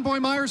 And John Boy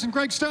Myers and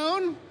Greg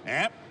Stone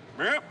Yep.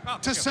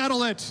 to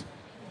settle it.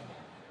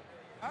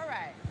 All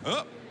right.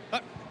 Oh.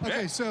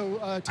 Okay, so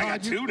Todd, I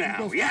got you two go now.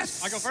 first.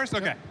 Yes. I go first?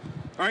 Okay.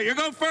 All right, you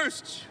go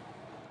first.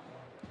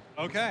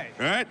 Okay.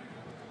 All right.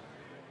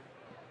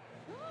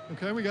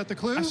 Okay, we got the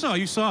clue. I saw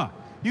you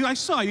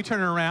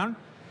turning around.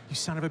 You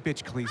son of a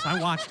bitch, Cleese.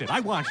 I watched it. I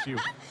watched you.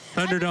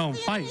 Thunderdome,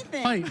 see fight,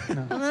 anything. fight.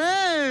 No.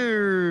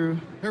 Hello.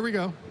 Here we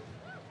go.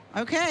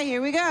 Okay,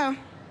 here we go.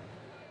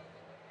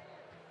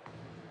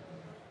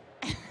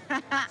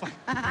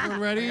 Everyone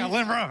ready?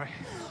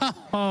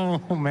 Oh,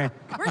 man.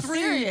 We're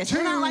serious.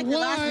 We're not like the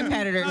last 1.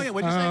 competitors. Oh, yeah,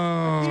 what'd you say?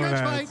 Oh,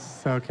 Sketch fight.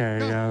 that's okay.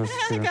 Yeah,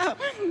 that's true.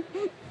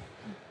 Go.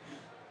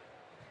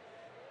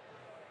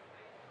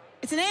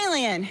 It's an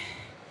alien.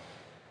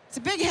 It's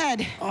a big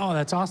head. Oh,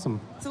 that's awesome.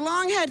 It's a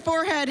long head,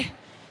 forehead.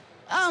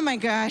 Oh my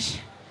gosh.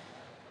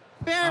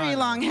 Very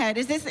long head.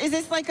 Is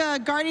this like a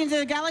Guardians of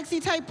the Galaxy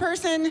type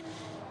person?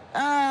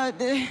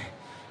 The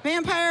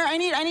vampire? I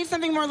need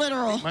something more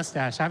literal.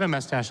 Mustache. I have a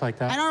mustache like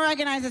I that. don't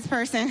recognize this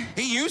person.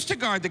 He used to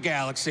guard the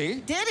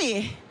galaxy. Did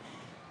he?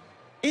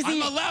 Is I'm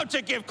he? allowed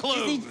to give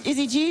clues. Is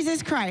he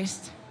Jesus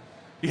Christ?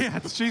 Yeah,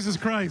 it's Jesus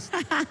Christ.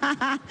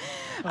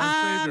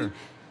 Savior.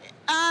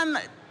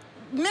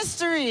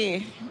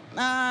 Mystery.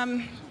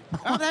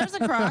 Oh, there's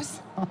a cross.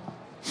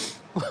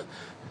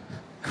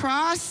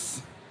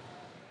 Cross.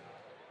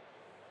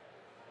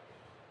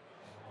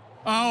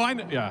 Oh, I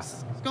know. Yeah.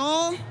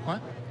 Skull. What?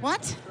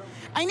 What?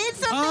 I need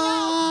something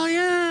Oh,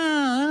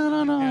 yeah. I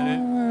don't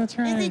know. That's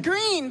right. else. Is he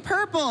green,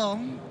 purple,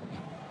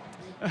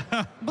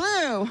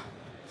 blue,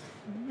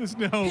 There's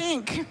no.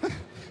 pink?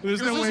 There's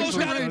You're no way. supposed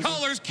to have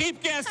colors.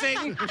 Keep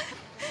guessing.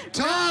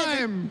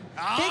 Time.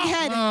 Big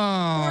head,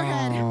 Oh.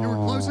 forehead. You were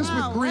closest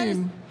Wow, with what green.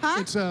 is- huh?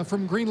 It's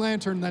from Green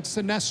Lantern. That's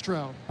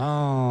Sinestro.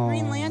 Oh.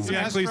 Green Lantern.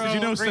 Yeah, Cleese, did you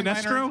know Green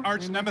Sinestro? Lantern,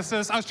 Arch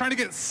nemesis. I was trying to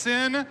get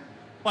sin,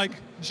 like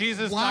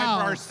Jesus died Wow.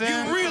 for our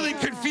sin. You really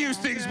confuse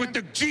things with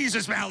the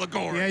Jesus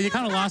allegory. Yeah, you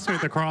kind of lost me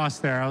with the cross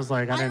there. I was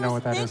like, I didn't know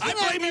what that is. I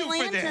thinking blame of the you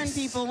for Lantern this.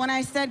 people when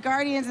I said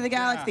Guardians of the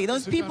Galaxy.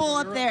 Those people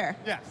up there,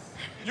 Yes.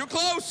 You're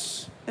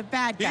close. the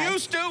bad You guys.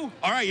 used to.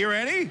 All right, you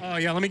ready? Oh,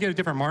 yeah, let me get a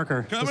different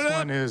marker. Coming This up.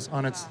 one is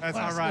on its... That's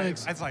all right.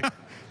 That's like,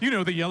 You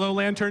know the yellow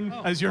lantern,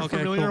 as you're Okay,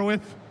 familiar cool.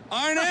 with?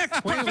 Our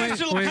next Wait,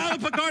 professional wait.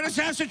 comic book artist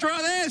has to draw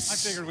I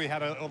this. figured we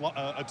had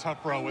a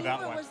tough row with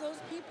that It one. was those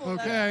people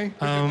that- Okay.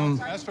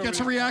 Astro Gets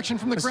a reaction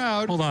from the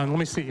crowd. Hold on, let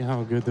me see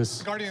how good this...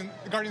 the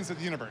Guardians of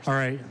the Universe. All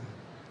right.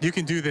 You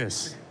can do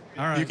this.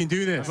 All right. You can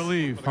do this. I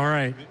believe. All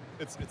right.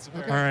 It's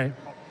All right.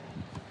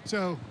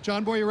 So,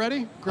 John Boy, you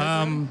ready?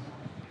 Greg,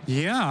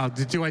 Yeah,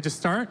 do I just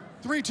start?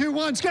 3, 2,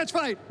 1, sketch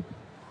fight.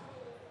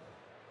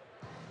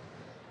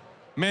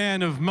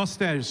 Man of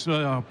mustache,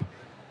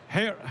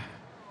 hair,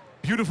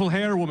 beautiful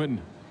hair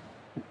woman.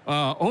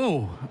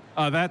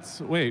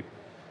 That's, wait,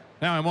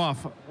 now I'm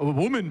off. A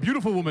woman,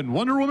 beautiful woman,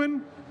 Wonder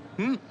Woman?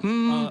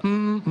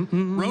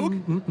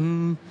 Rogue?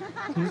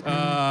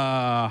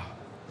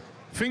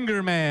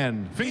 Finger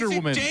Man, Finger Is it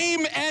Woman.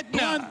 Dame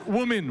Edna?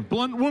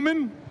 Blunt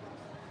woman?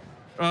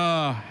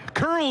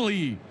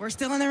 Curly. We're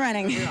still in the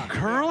running.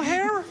 Curl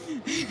hair?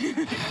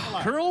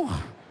 Curl?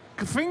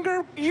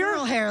 Finger? Ear?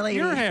 Curl hair lady.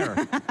 Ear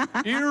hair.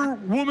 Ear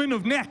woman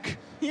of neck.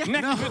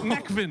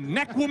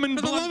 Neck woman.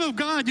 For the love of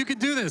God, you can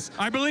do this.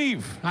 I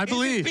believe. I Is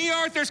believe. it B.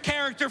 Arthur's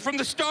character from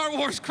the Star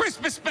Wars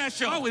Christmas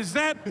special? Oh, is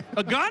that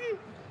a gun?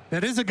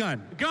 That is a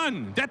gun.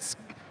 Gun. That's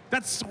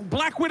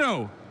Black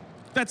Widow.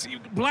 That's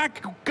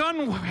black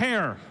gun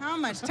hair. How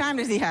much time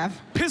does he have?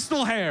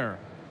 Pistol hair.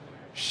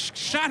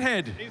 Shot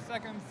head. 8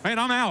 seconds. Man,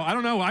 I'm out. I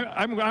don't know.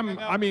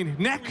 I mean,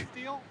 neck.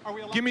 Steal? Are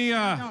we allowed? Give me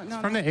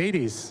From the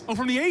 80s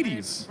from the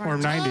 80s. or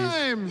 90s.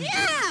 Time.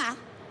 Yeah!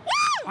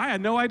 I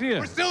had no idea.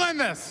 We're still in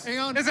this.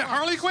 Aeon Is it Flux.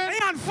 Harley Quinn?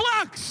 Aeon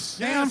Flux.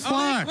 Aeon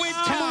Flux. Liquid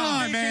Come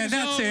on, man. television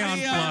That's show, Aeon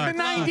Aeon Flux.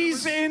 The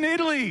 90s in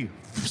Italy.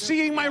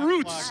 Seeing my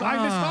roots.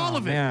 I missed all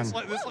of it. Man. This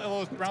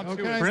little round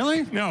two. Okay. is-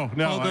 Really? No.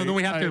 Oh, then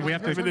we have to.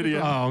 I'm an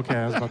idiot. Oh, okay.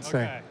 I was about to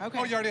say. Okay.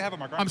 Oh, you already have a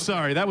marker. I'm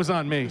sorry. That was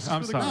on me.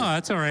 I'm sorry. No,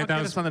 that's all right. I'll That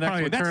get was us on the next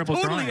probably one. a That's terrible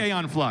totally drawing.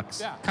 Aeon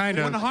Flux. Yeah. Kind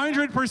of.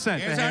 100%.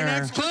 Here's our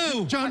next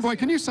clue. John Boy,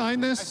 can you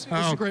sign this? This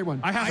is Oh. a great one.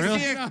 I have I to.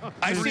 see,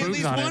 I see at boobs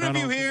least on it, one I of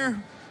you don't-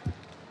 here.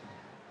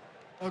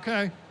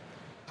 Okay.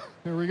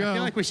 Here we go. I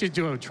feel like we should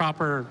do a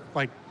chopper,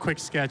 like, quick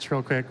sketch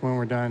real quick when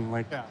we're done.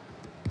 Like, Yeah.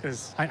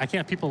 because I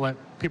can't let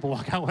people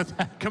walk out with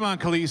that. Come on,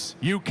 Khalees.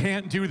 You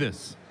can't do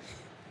this.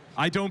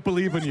 I don't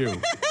believe in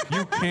you.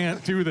 You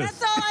can't do this.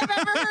 That's all I've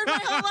ever heard my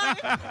whole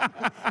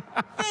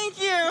life.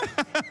 Thank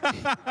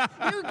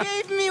you. You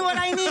gave me what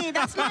I need.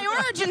 That's my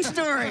origin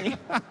story.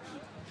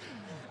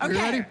 Are you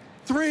Okay. ready?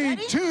 3,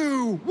 Ready?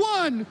 2,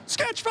 1,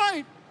 sketch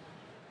fight.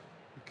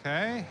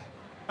 Okay.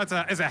 That's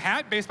a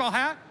hat? Baseball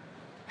hat?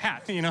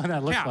 Hat. You know what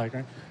that looks Cap. like,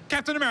 right?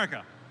 Captain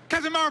America.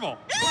 Captain Marvel.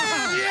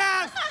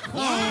 Yes! come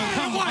What?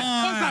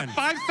 What's that? on.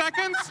 5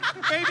 seconds?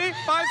 Maybe?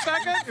 5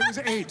 seconds? It was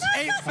 8. 8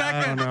 I don't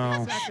seconds.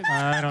 know.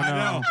 I don't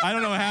know. I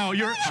don't know how.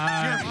 Your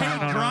I hate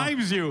don't know.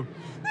 drives you.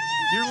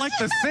 You're like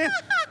the Sith,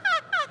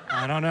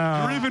 I don't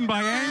know. driven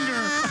by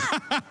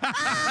anger.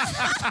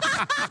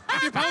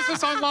 If you post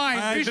this online,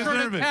 I be sure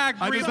deserve to it. tag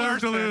I Brie deserve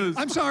to Larson. lose.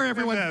 I'm sorry,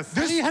 everyone. this.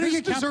 This, How do you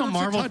this get Captain deserves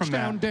Marvel a from that?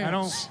 touchdown I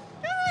don't- dance.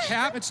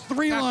 It's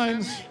 3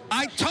 lines.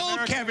 I told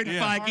Kevin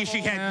Feige she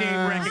had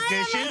name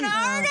recognition.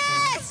 I'm an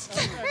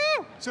artist!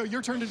 So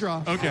your turn to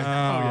draw. Okay.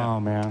 Oh,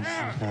 man.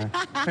 Okay.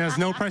 There's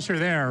no pressure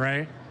there,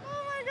 right?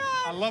 Oh my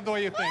God. I love the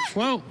way you think.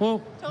 Whoa,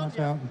 whoa. Watch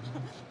out.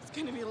 It's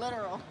gonna be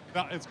literal.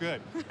 No, it's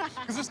good.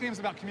 Because this game's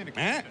about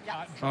communication.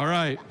 All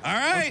right. All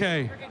right.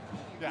 Okay.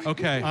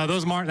 Okay.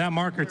 That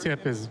marker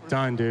tip is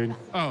done, dude.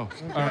 Oh, all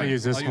I'm gonna right.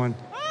 use this one.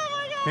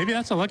 Maybe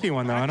that's a lucky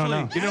one, though. I don't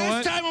know. You know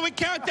what? This time when we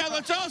count down,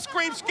 let's all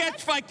scream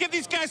sketch fight. Give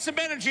these guys some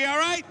energy, all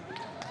right?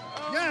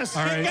 Yes.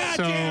 All right,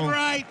 Goddamn so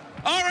right.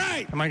 All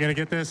right. am I gonna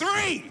get this?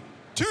 3,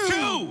 2,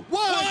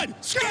 1.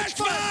 Sketch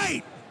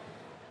fight.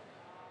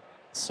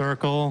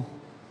 Circle.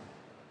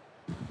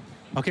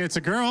 Okay, it's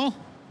a girl.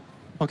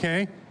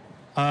 Okay.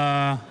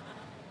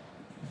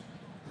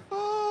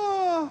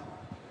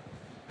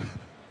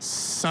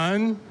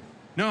 Sun.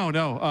 No.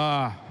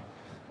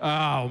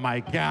 Oh my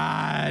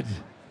God.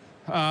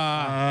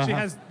 She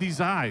has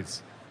these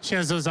eyes. She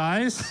has those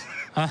eyes.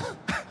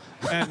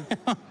 And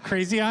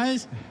Crazy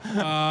eyes.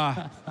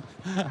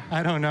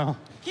 I don't know.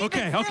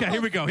 okay.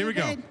 Here we go.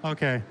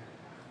 Okay.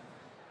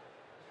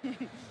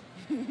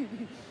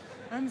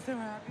 I'm so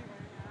happy.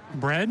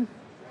 Bread.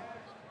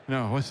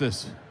 No. What's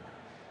this?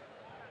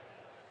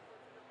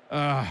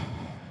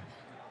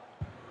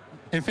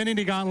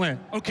 Infinity Gauntlet.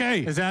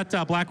 Okay. Is that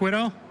Black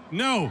Widow?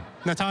 No.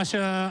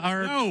 Natasha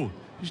or No.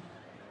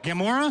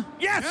 Gamora?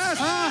 Yes.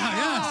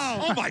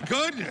 Oh my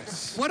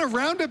goodness. What a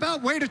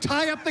roundabout way to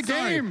tie up the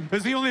game.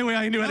 That's the only way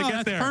I knew how to get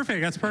That's there.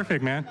 perfect. That's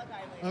perfect, man.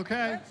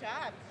 Okay.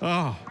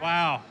 Oh,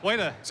 Wow. Way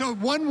to. So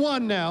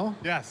 1-1 now.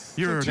 Yes.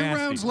 you're So 2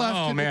 nasty. rounds left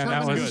Oh to man,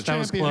 determine who's that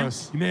was champion.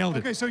 close. You nailed it.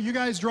 Okay, so you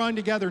guys drawing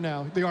together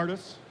now, the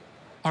artists.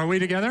 Are we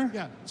together?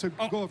 Yeah. So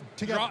go over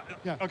together. draw-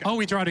 Yeah. okay. Oh,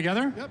 we draw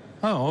together? Yep.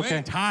 Oh, okay.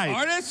 Wait, Tied.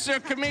 Artists or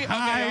comedians?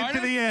 Tied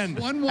to the end.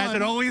 1-1. As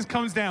it always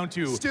comes down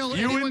to. Still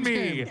you and anyone's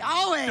me. game.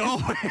 Always.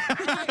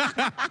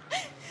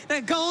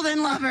 The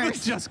golden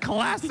lovers. Just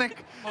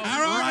classic Our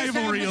artists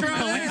rivalry of have drawn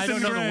Calais I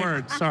don't know the and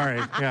word. Sorry.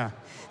 Yeah.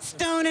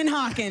 Stone and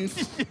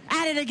Hawkins.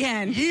 At it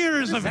again.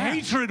 Years of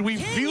hatred we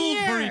 10 fueled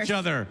for years. each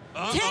other.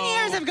 10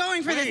 years of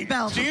going for this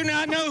belt. Do you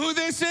not know who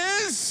this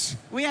is?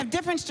 We have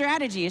different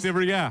strategies.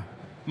 Yeah.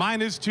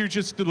 Mine is to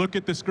just to look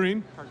at the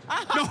screen.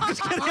 No,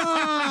 just kidding.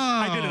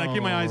 I did it. I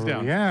keep my eyes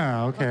down.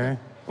 Yeah, okay.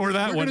 Or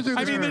that We're one. gonna do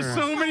I this mean, there's first.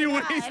 so many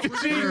ways to cheat.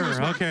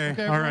 Sure, okay.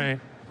 Okay, All everyone. right.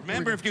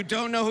 Remember, if you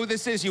don't know who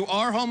this is, you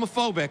are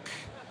homophobic.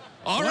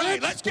 All right,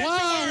 let's get to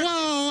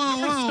work.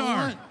 North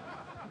Star.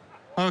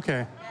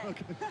 Okay.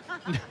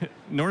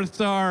 North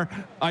Star,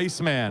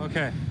 Iceman.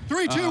 Okay.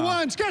 3, 2,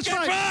 1. Sketch Get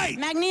fight. right.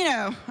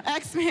 Magneto.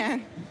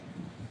 X-Man.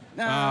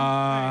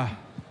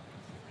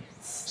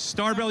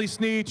 Starbelly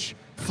Sneech,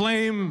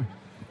 Flame,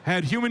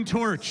 had Human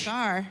Torch.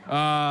 Star.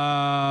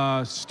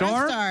 Star?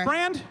 Star.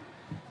 Brand?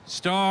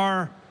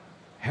 Star,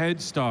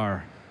 Head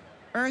Star.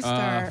 Earth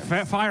Star.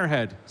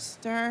 Firehead.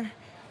 Star.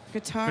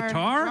 Guitar.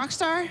 Guitar?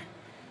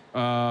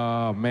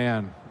 Rockstar.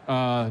 Man.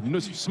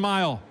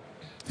 Smile.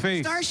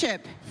 Face.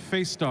 Starship.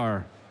 Face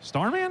Star.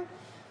 Starman?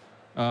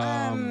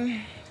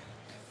 Hamburger.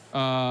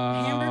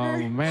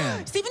 Oh,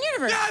 man. Steven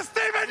Universe. Yes,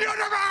 Steven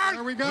Universe!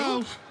 There we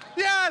go.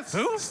 Yes!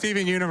 Who?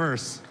 Steven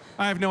Universe.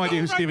 I have no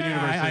idea who Steven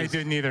Universe is. I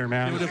didn't either,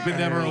 man. It would have been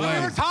never We away.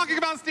 were talking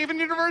about Steven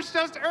Universe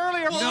just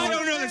earlier. Well, I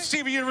don't know that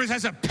Steven Universe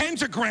has a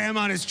pentagram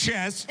on his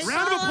chest.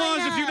 Round of all I applause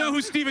if you know. know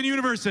who Steven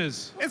Universe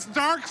is. It's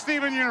Dark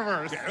Steven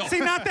Universe. See,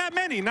 not that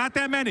many. Not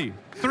that many.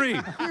 3.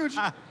 Huge.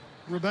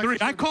 Rebecca. 3.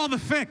 I call the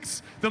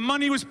fix. The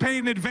money was paid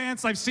in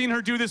advance. I've seen her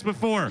do this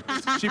before.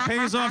 She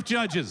pays off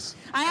judges.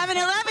 I have an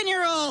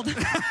 11-year-old.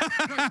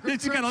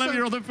 She's got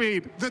 11-year-old to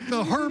feed.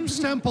 The Herb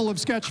Stemple of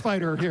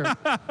SketchFighter here.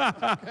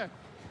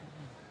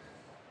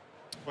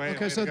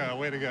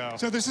 Way to go.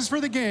 So this is for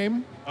the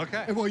game.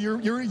 Okay. Well,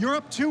 you're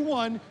up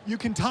 2-1. You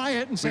can tie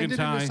it and send can it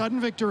into tie. a sudden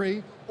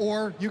victory,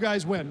 or you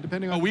guys win,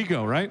 depending on. Oh, we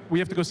go, right? We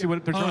have to go see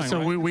what they're Oh, drawing, so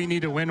right? we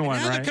need to win one,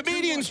 Now right? the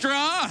comedians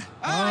draw.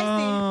 I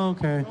Oh,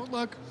 okay. Don't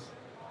look.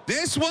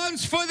 This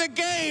one's for the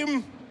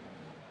game.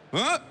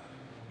 Huh?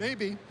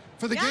 Maybe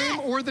for the Yes.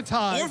 game or the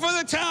tie. Or for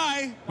the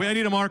tie. Wait, I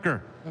need a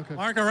marker. Okay.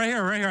 Marker right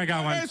here. I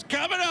got one. It's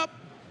coming up.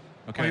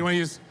 Oh, Okay. you want to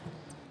use?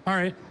 All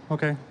right.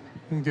 Okay.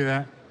 We can do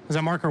that. Does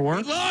that marker work?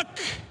 Good luck.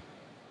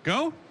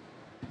 Go?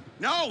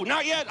 No,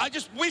 not yet. I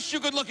just wish you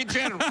good luck in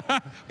general.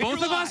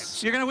 Both of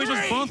us? You're going to wish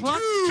us both luck?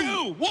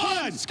 2,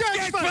 1.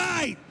 Sketch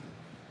fight.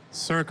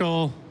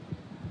 Circle.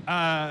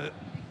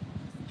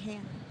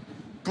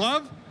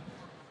 Glove?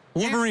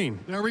 Wolverine.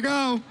 There we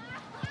go.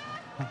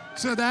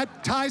 So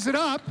that ties it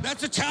up.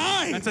 That's a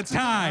tie. That's a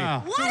tie.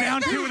 Wow. So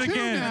down to it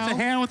again. now. That's a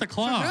hand with a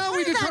claw. Now we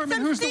What is that, determine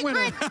some who's the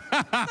winner.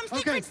 Some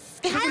Okay. secret This is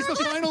the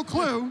hieroglyph? final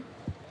clue.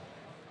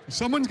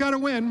 Someone's got to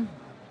win.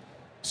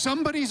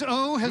 Somebody's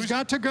O has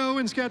got to go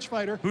in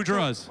SketchFighter. Who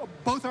draws?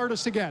 Both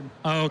artists again.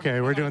 Oh,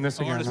 okay. We're doing this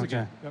again. artist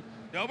Okay. again.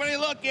 Nobody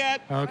look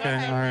yet.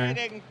 Okay, all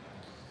right.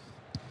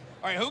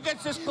 All right, who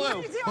gets this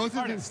clue? Both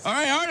of these. All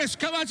right, artists,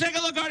 come on, take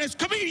a look, artists.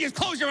 Comedians,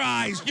 close your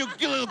eyes. You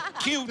little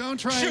cute Don't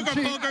try sugar and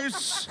cheat.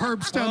 boogers.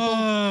 Herb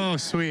Stemple. Oh,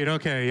 sweet.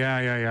 Okay.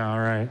 Yeah. All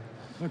right.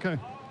 Okay.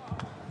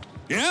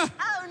 Yeah?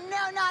 Oh,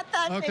 no, got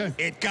that Okay. face.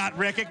 It got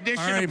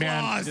recognition All right,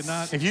 applause.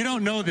 man. If you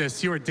don't know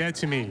this, you are dead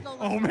to me.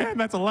 Oh man,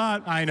 that's a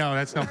lot. I know,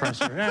 that's no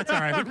pressure. That's all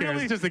right. Who cares?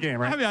 Really? It's just a game,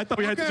 right? I mean, I thought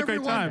we had Okay, such a great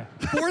everyone,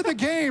 time. for the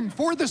game,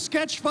 for the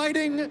sketch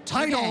fighting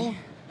title Okay,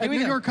 at here we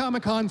New go. York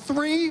Comic Con,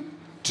 3,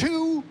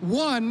 2,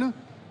 1,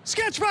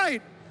 sketch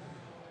fight!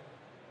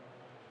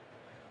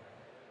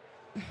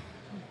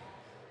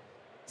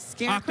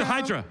 Scarecrow.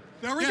 Hydra.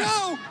 There we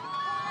go!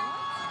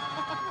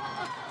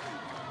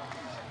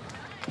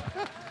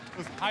 It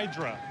was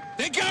Hydra.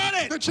 They got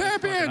it! The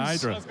champions! I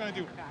Hydra. was going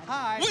to do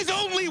With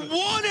only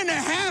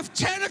 1.5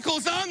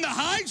 tentacles on the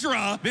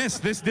Hydra! This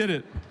did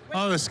it.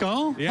 Oh, the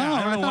skull? Yeah, oh,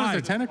 I don't know thought why. it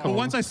was a tentacle. But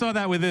once I saw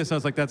that with this, I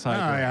was like, that's Oh,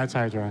 Hydra. yeah, it's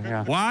Hydra,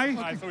 yeah. Why?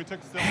 Hi, so we took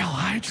some.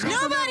 Hydra.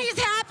 Nobody's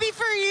happy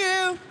for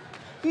you.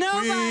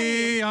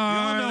 Nobody. We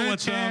are know the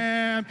what's up.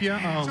 champion.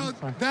 Oh, So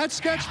sorry. that's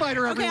sketch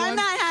fighter, Okay, everyone. I'm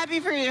not happy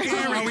for you. Are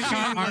we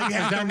finally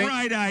have the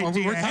right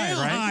idea? we're tied, Hail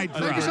right? Hydra.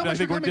 Thank you so I much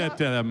think for we're coming dead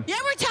to them. Yeah,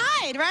 we're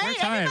tied, right? We're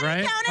tied,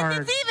 Everybody right? count if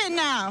Or- it's even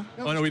now.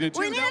 Oh no, we did two.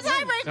 We need a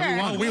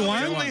tiebreaker. We We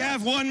won? only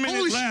have 1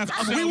 minute left.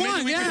 So we maybe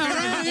won, we yeah, can figure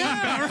right,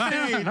 out one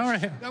better stage. All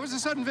right. That was a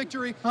sudden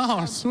victory.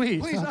 Oh, sweet.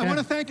 Please, I Okay. want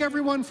to thank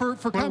everyone for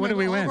coming. what did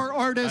we All win? of our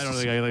artists I don't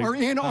think I like- are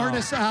in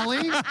Artist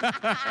Alley.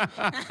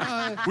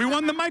 We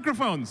won the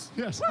microphones.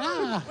 Yes.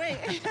 Wait.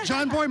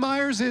 John Boy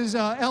Myers is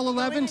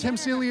L11. Tim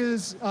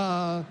Celia's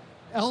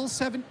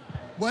L7.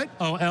 What?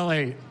 Oh,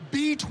 L8.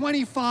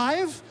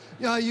 B25.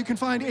 You can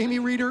find Amy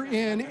Reeder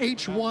in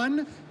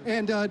H1.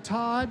 And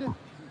Todd,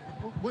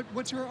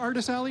 what's your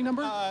Artist Alley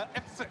number?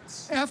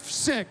 F6.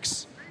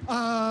 F6.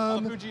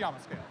 Fujiyama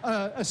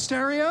scale.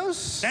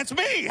 Asterios. That's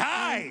me.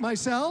 Hi.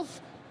 Myself.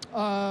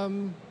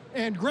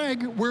 And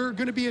Greg, we're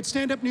going to be at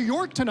Stand Up New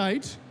York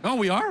tonight. Oh,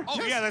 we are?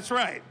 Oh, yeah, that's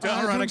right. All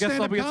right, I doing guess I'll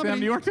stand-up be at comedy.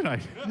 New York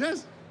tonight.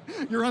 Yes,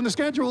 you're on the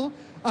schedule.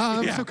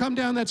 Yeah. So come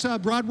down. That's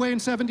Broadway and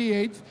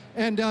 78th.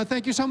 And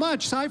thank you so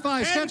much.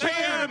 Sci-Fi. Sketch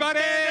Hey, everybody.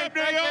 Stand Up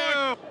New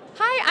York.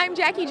 Hi, I'm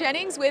Jackie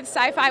Jennings with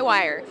SYFY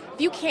WIRE. If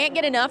you can't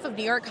get enough of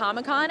New York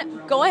Comic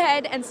Con, go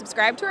ahead and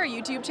subscribe to our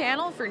YouTube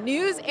channel for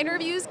news,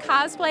 interviews,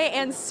 cosplay,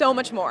 and so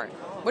much more.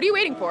 What are you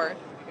waiting for?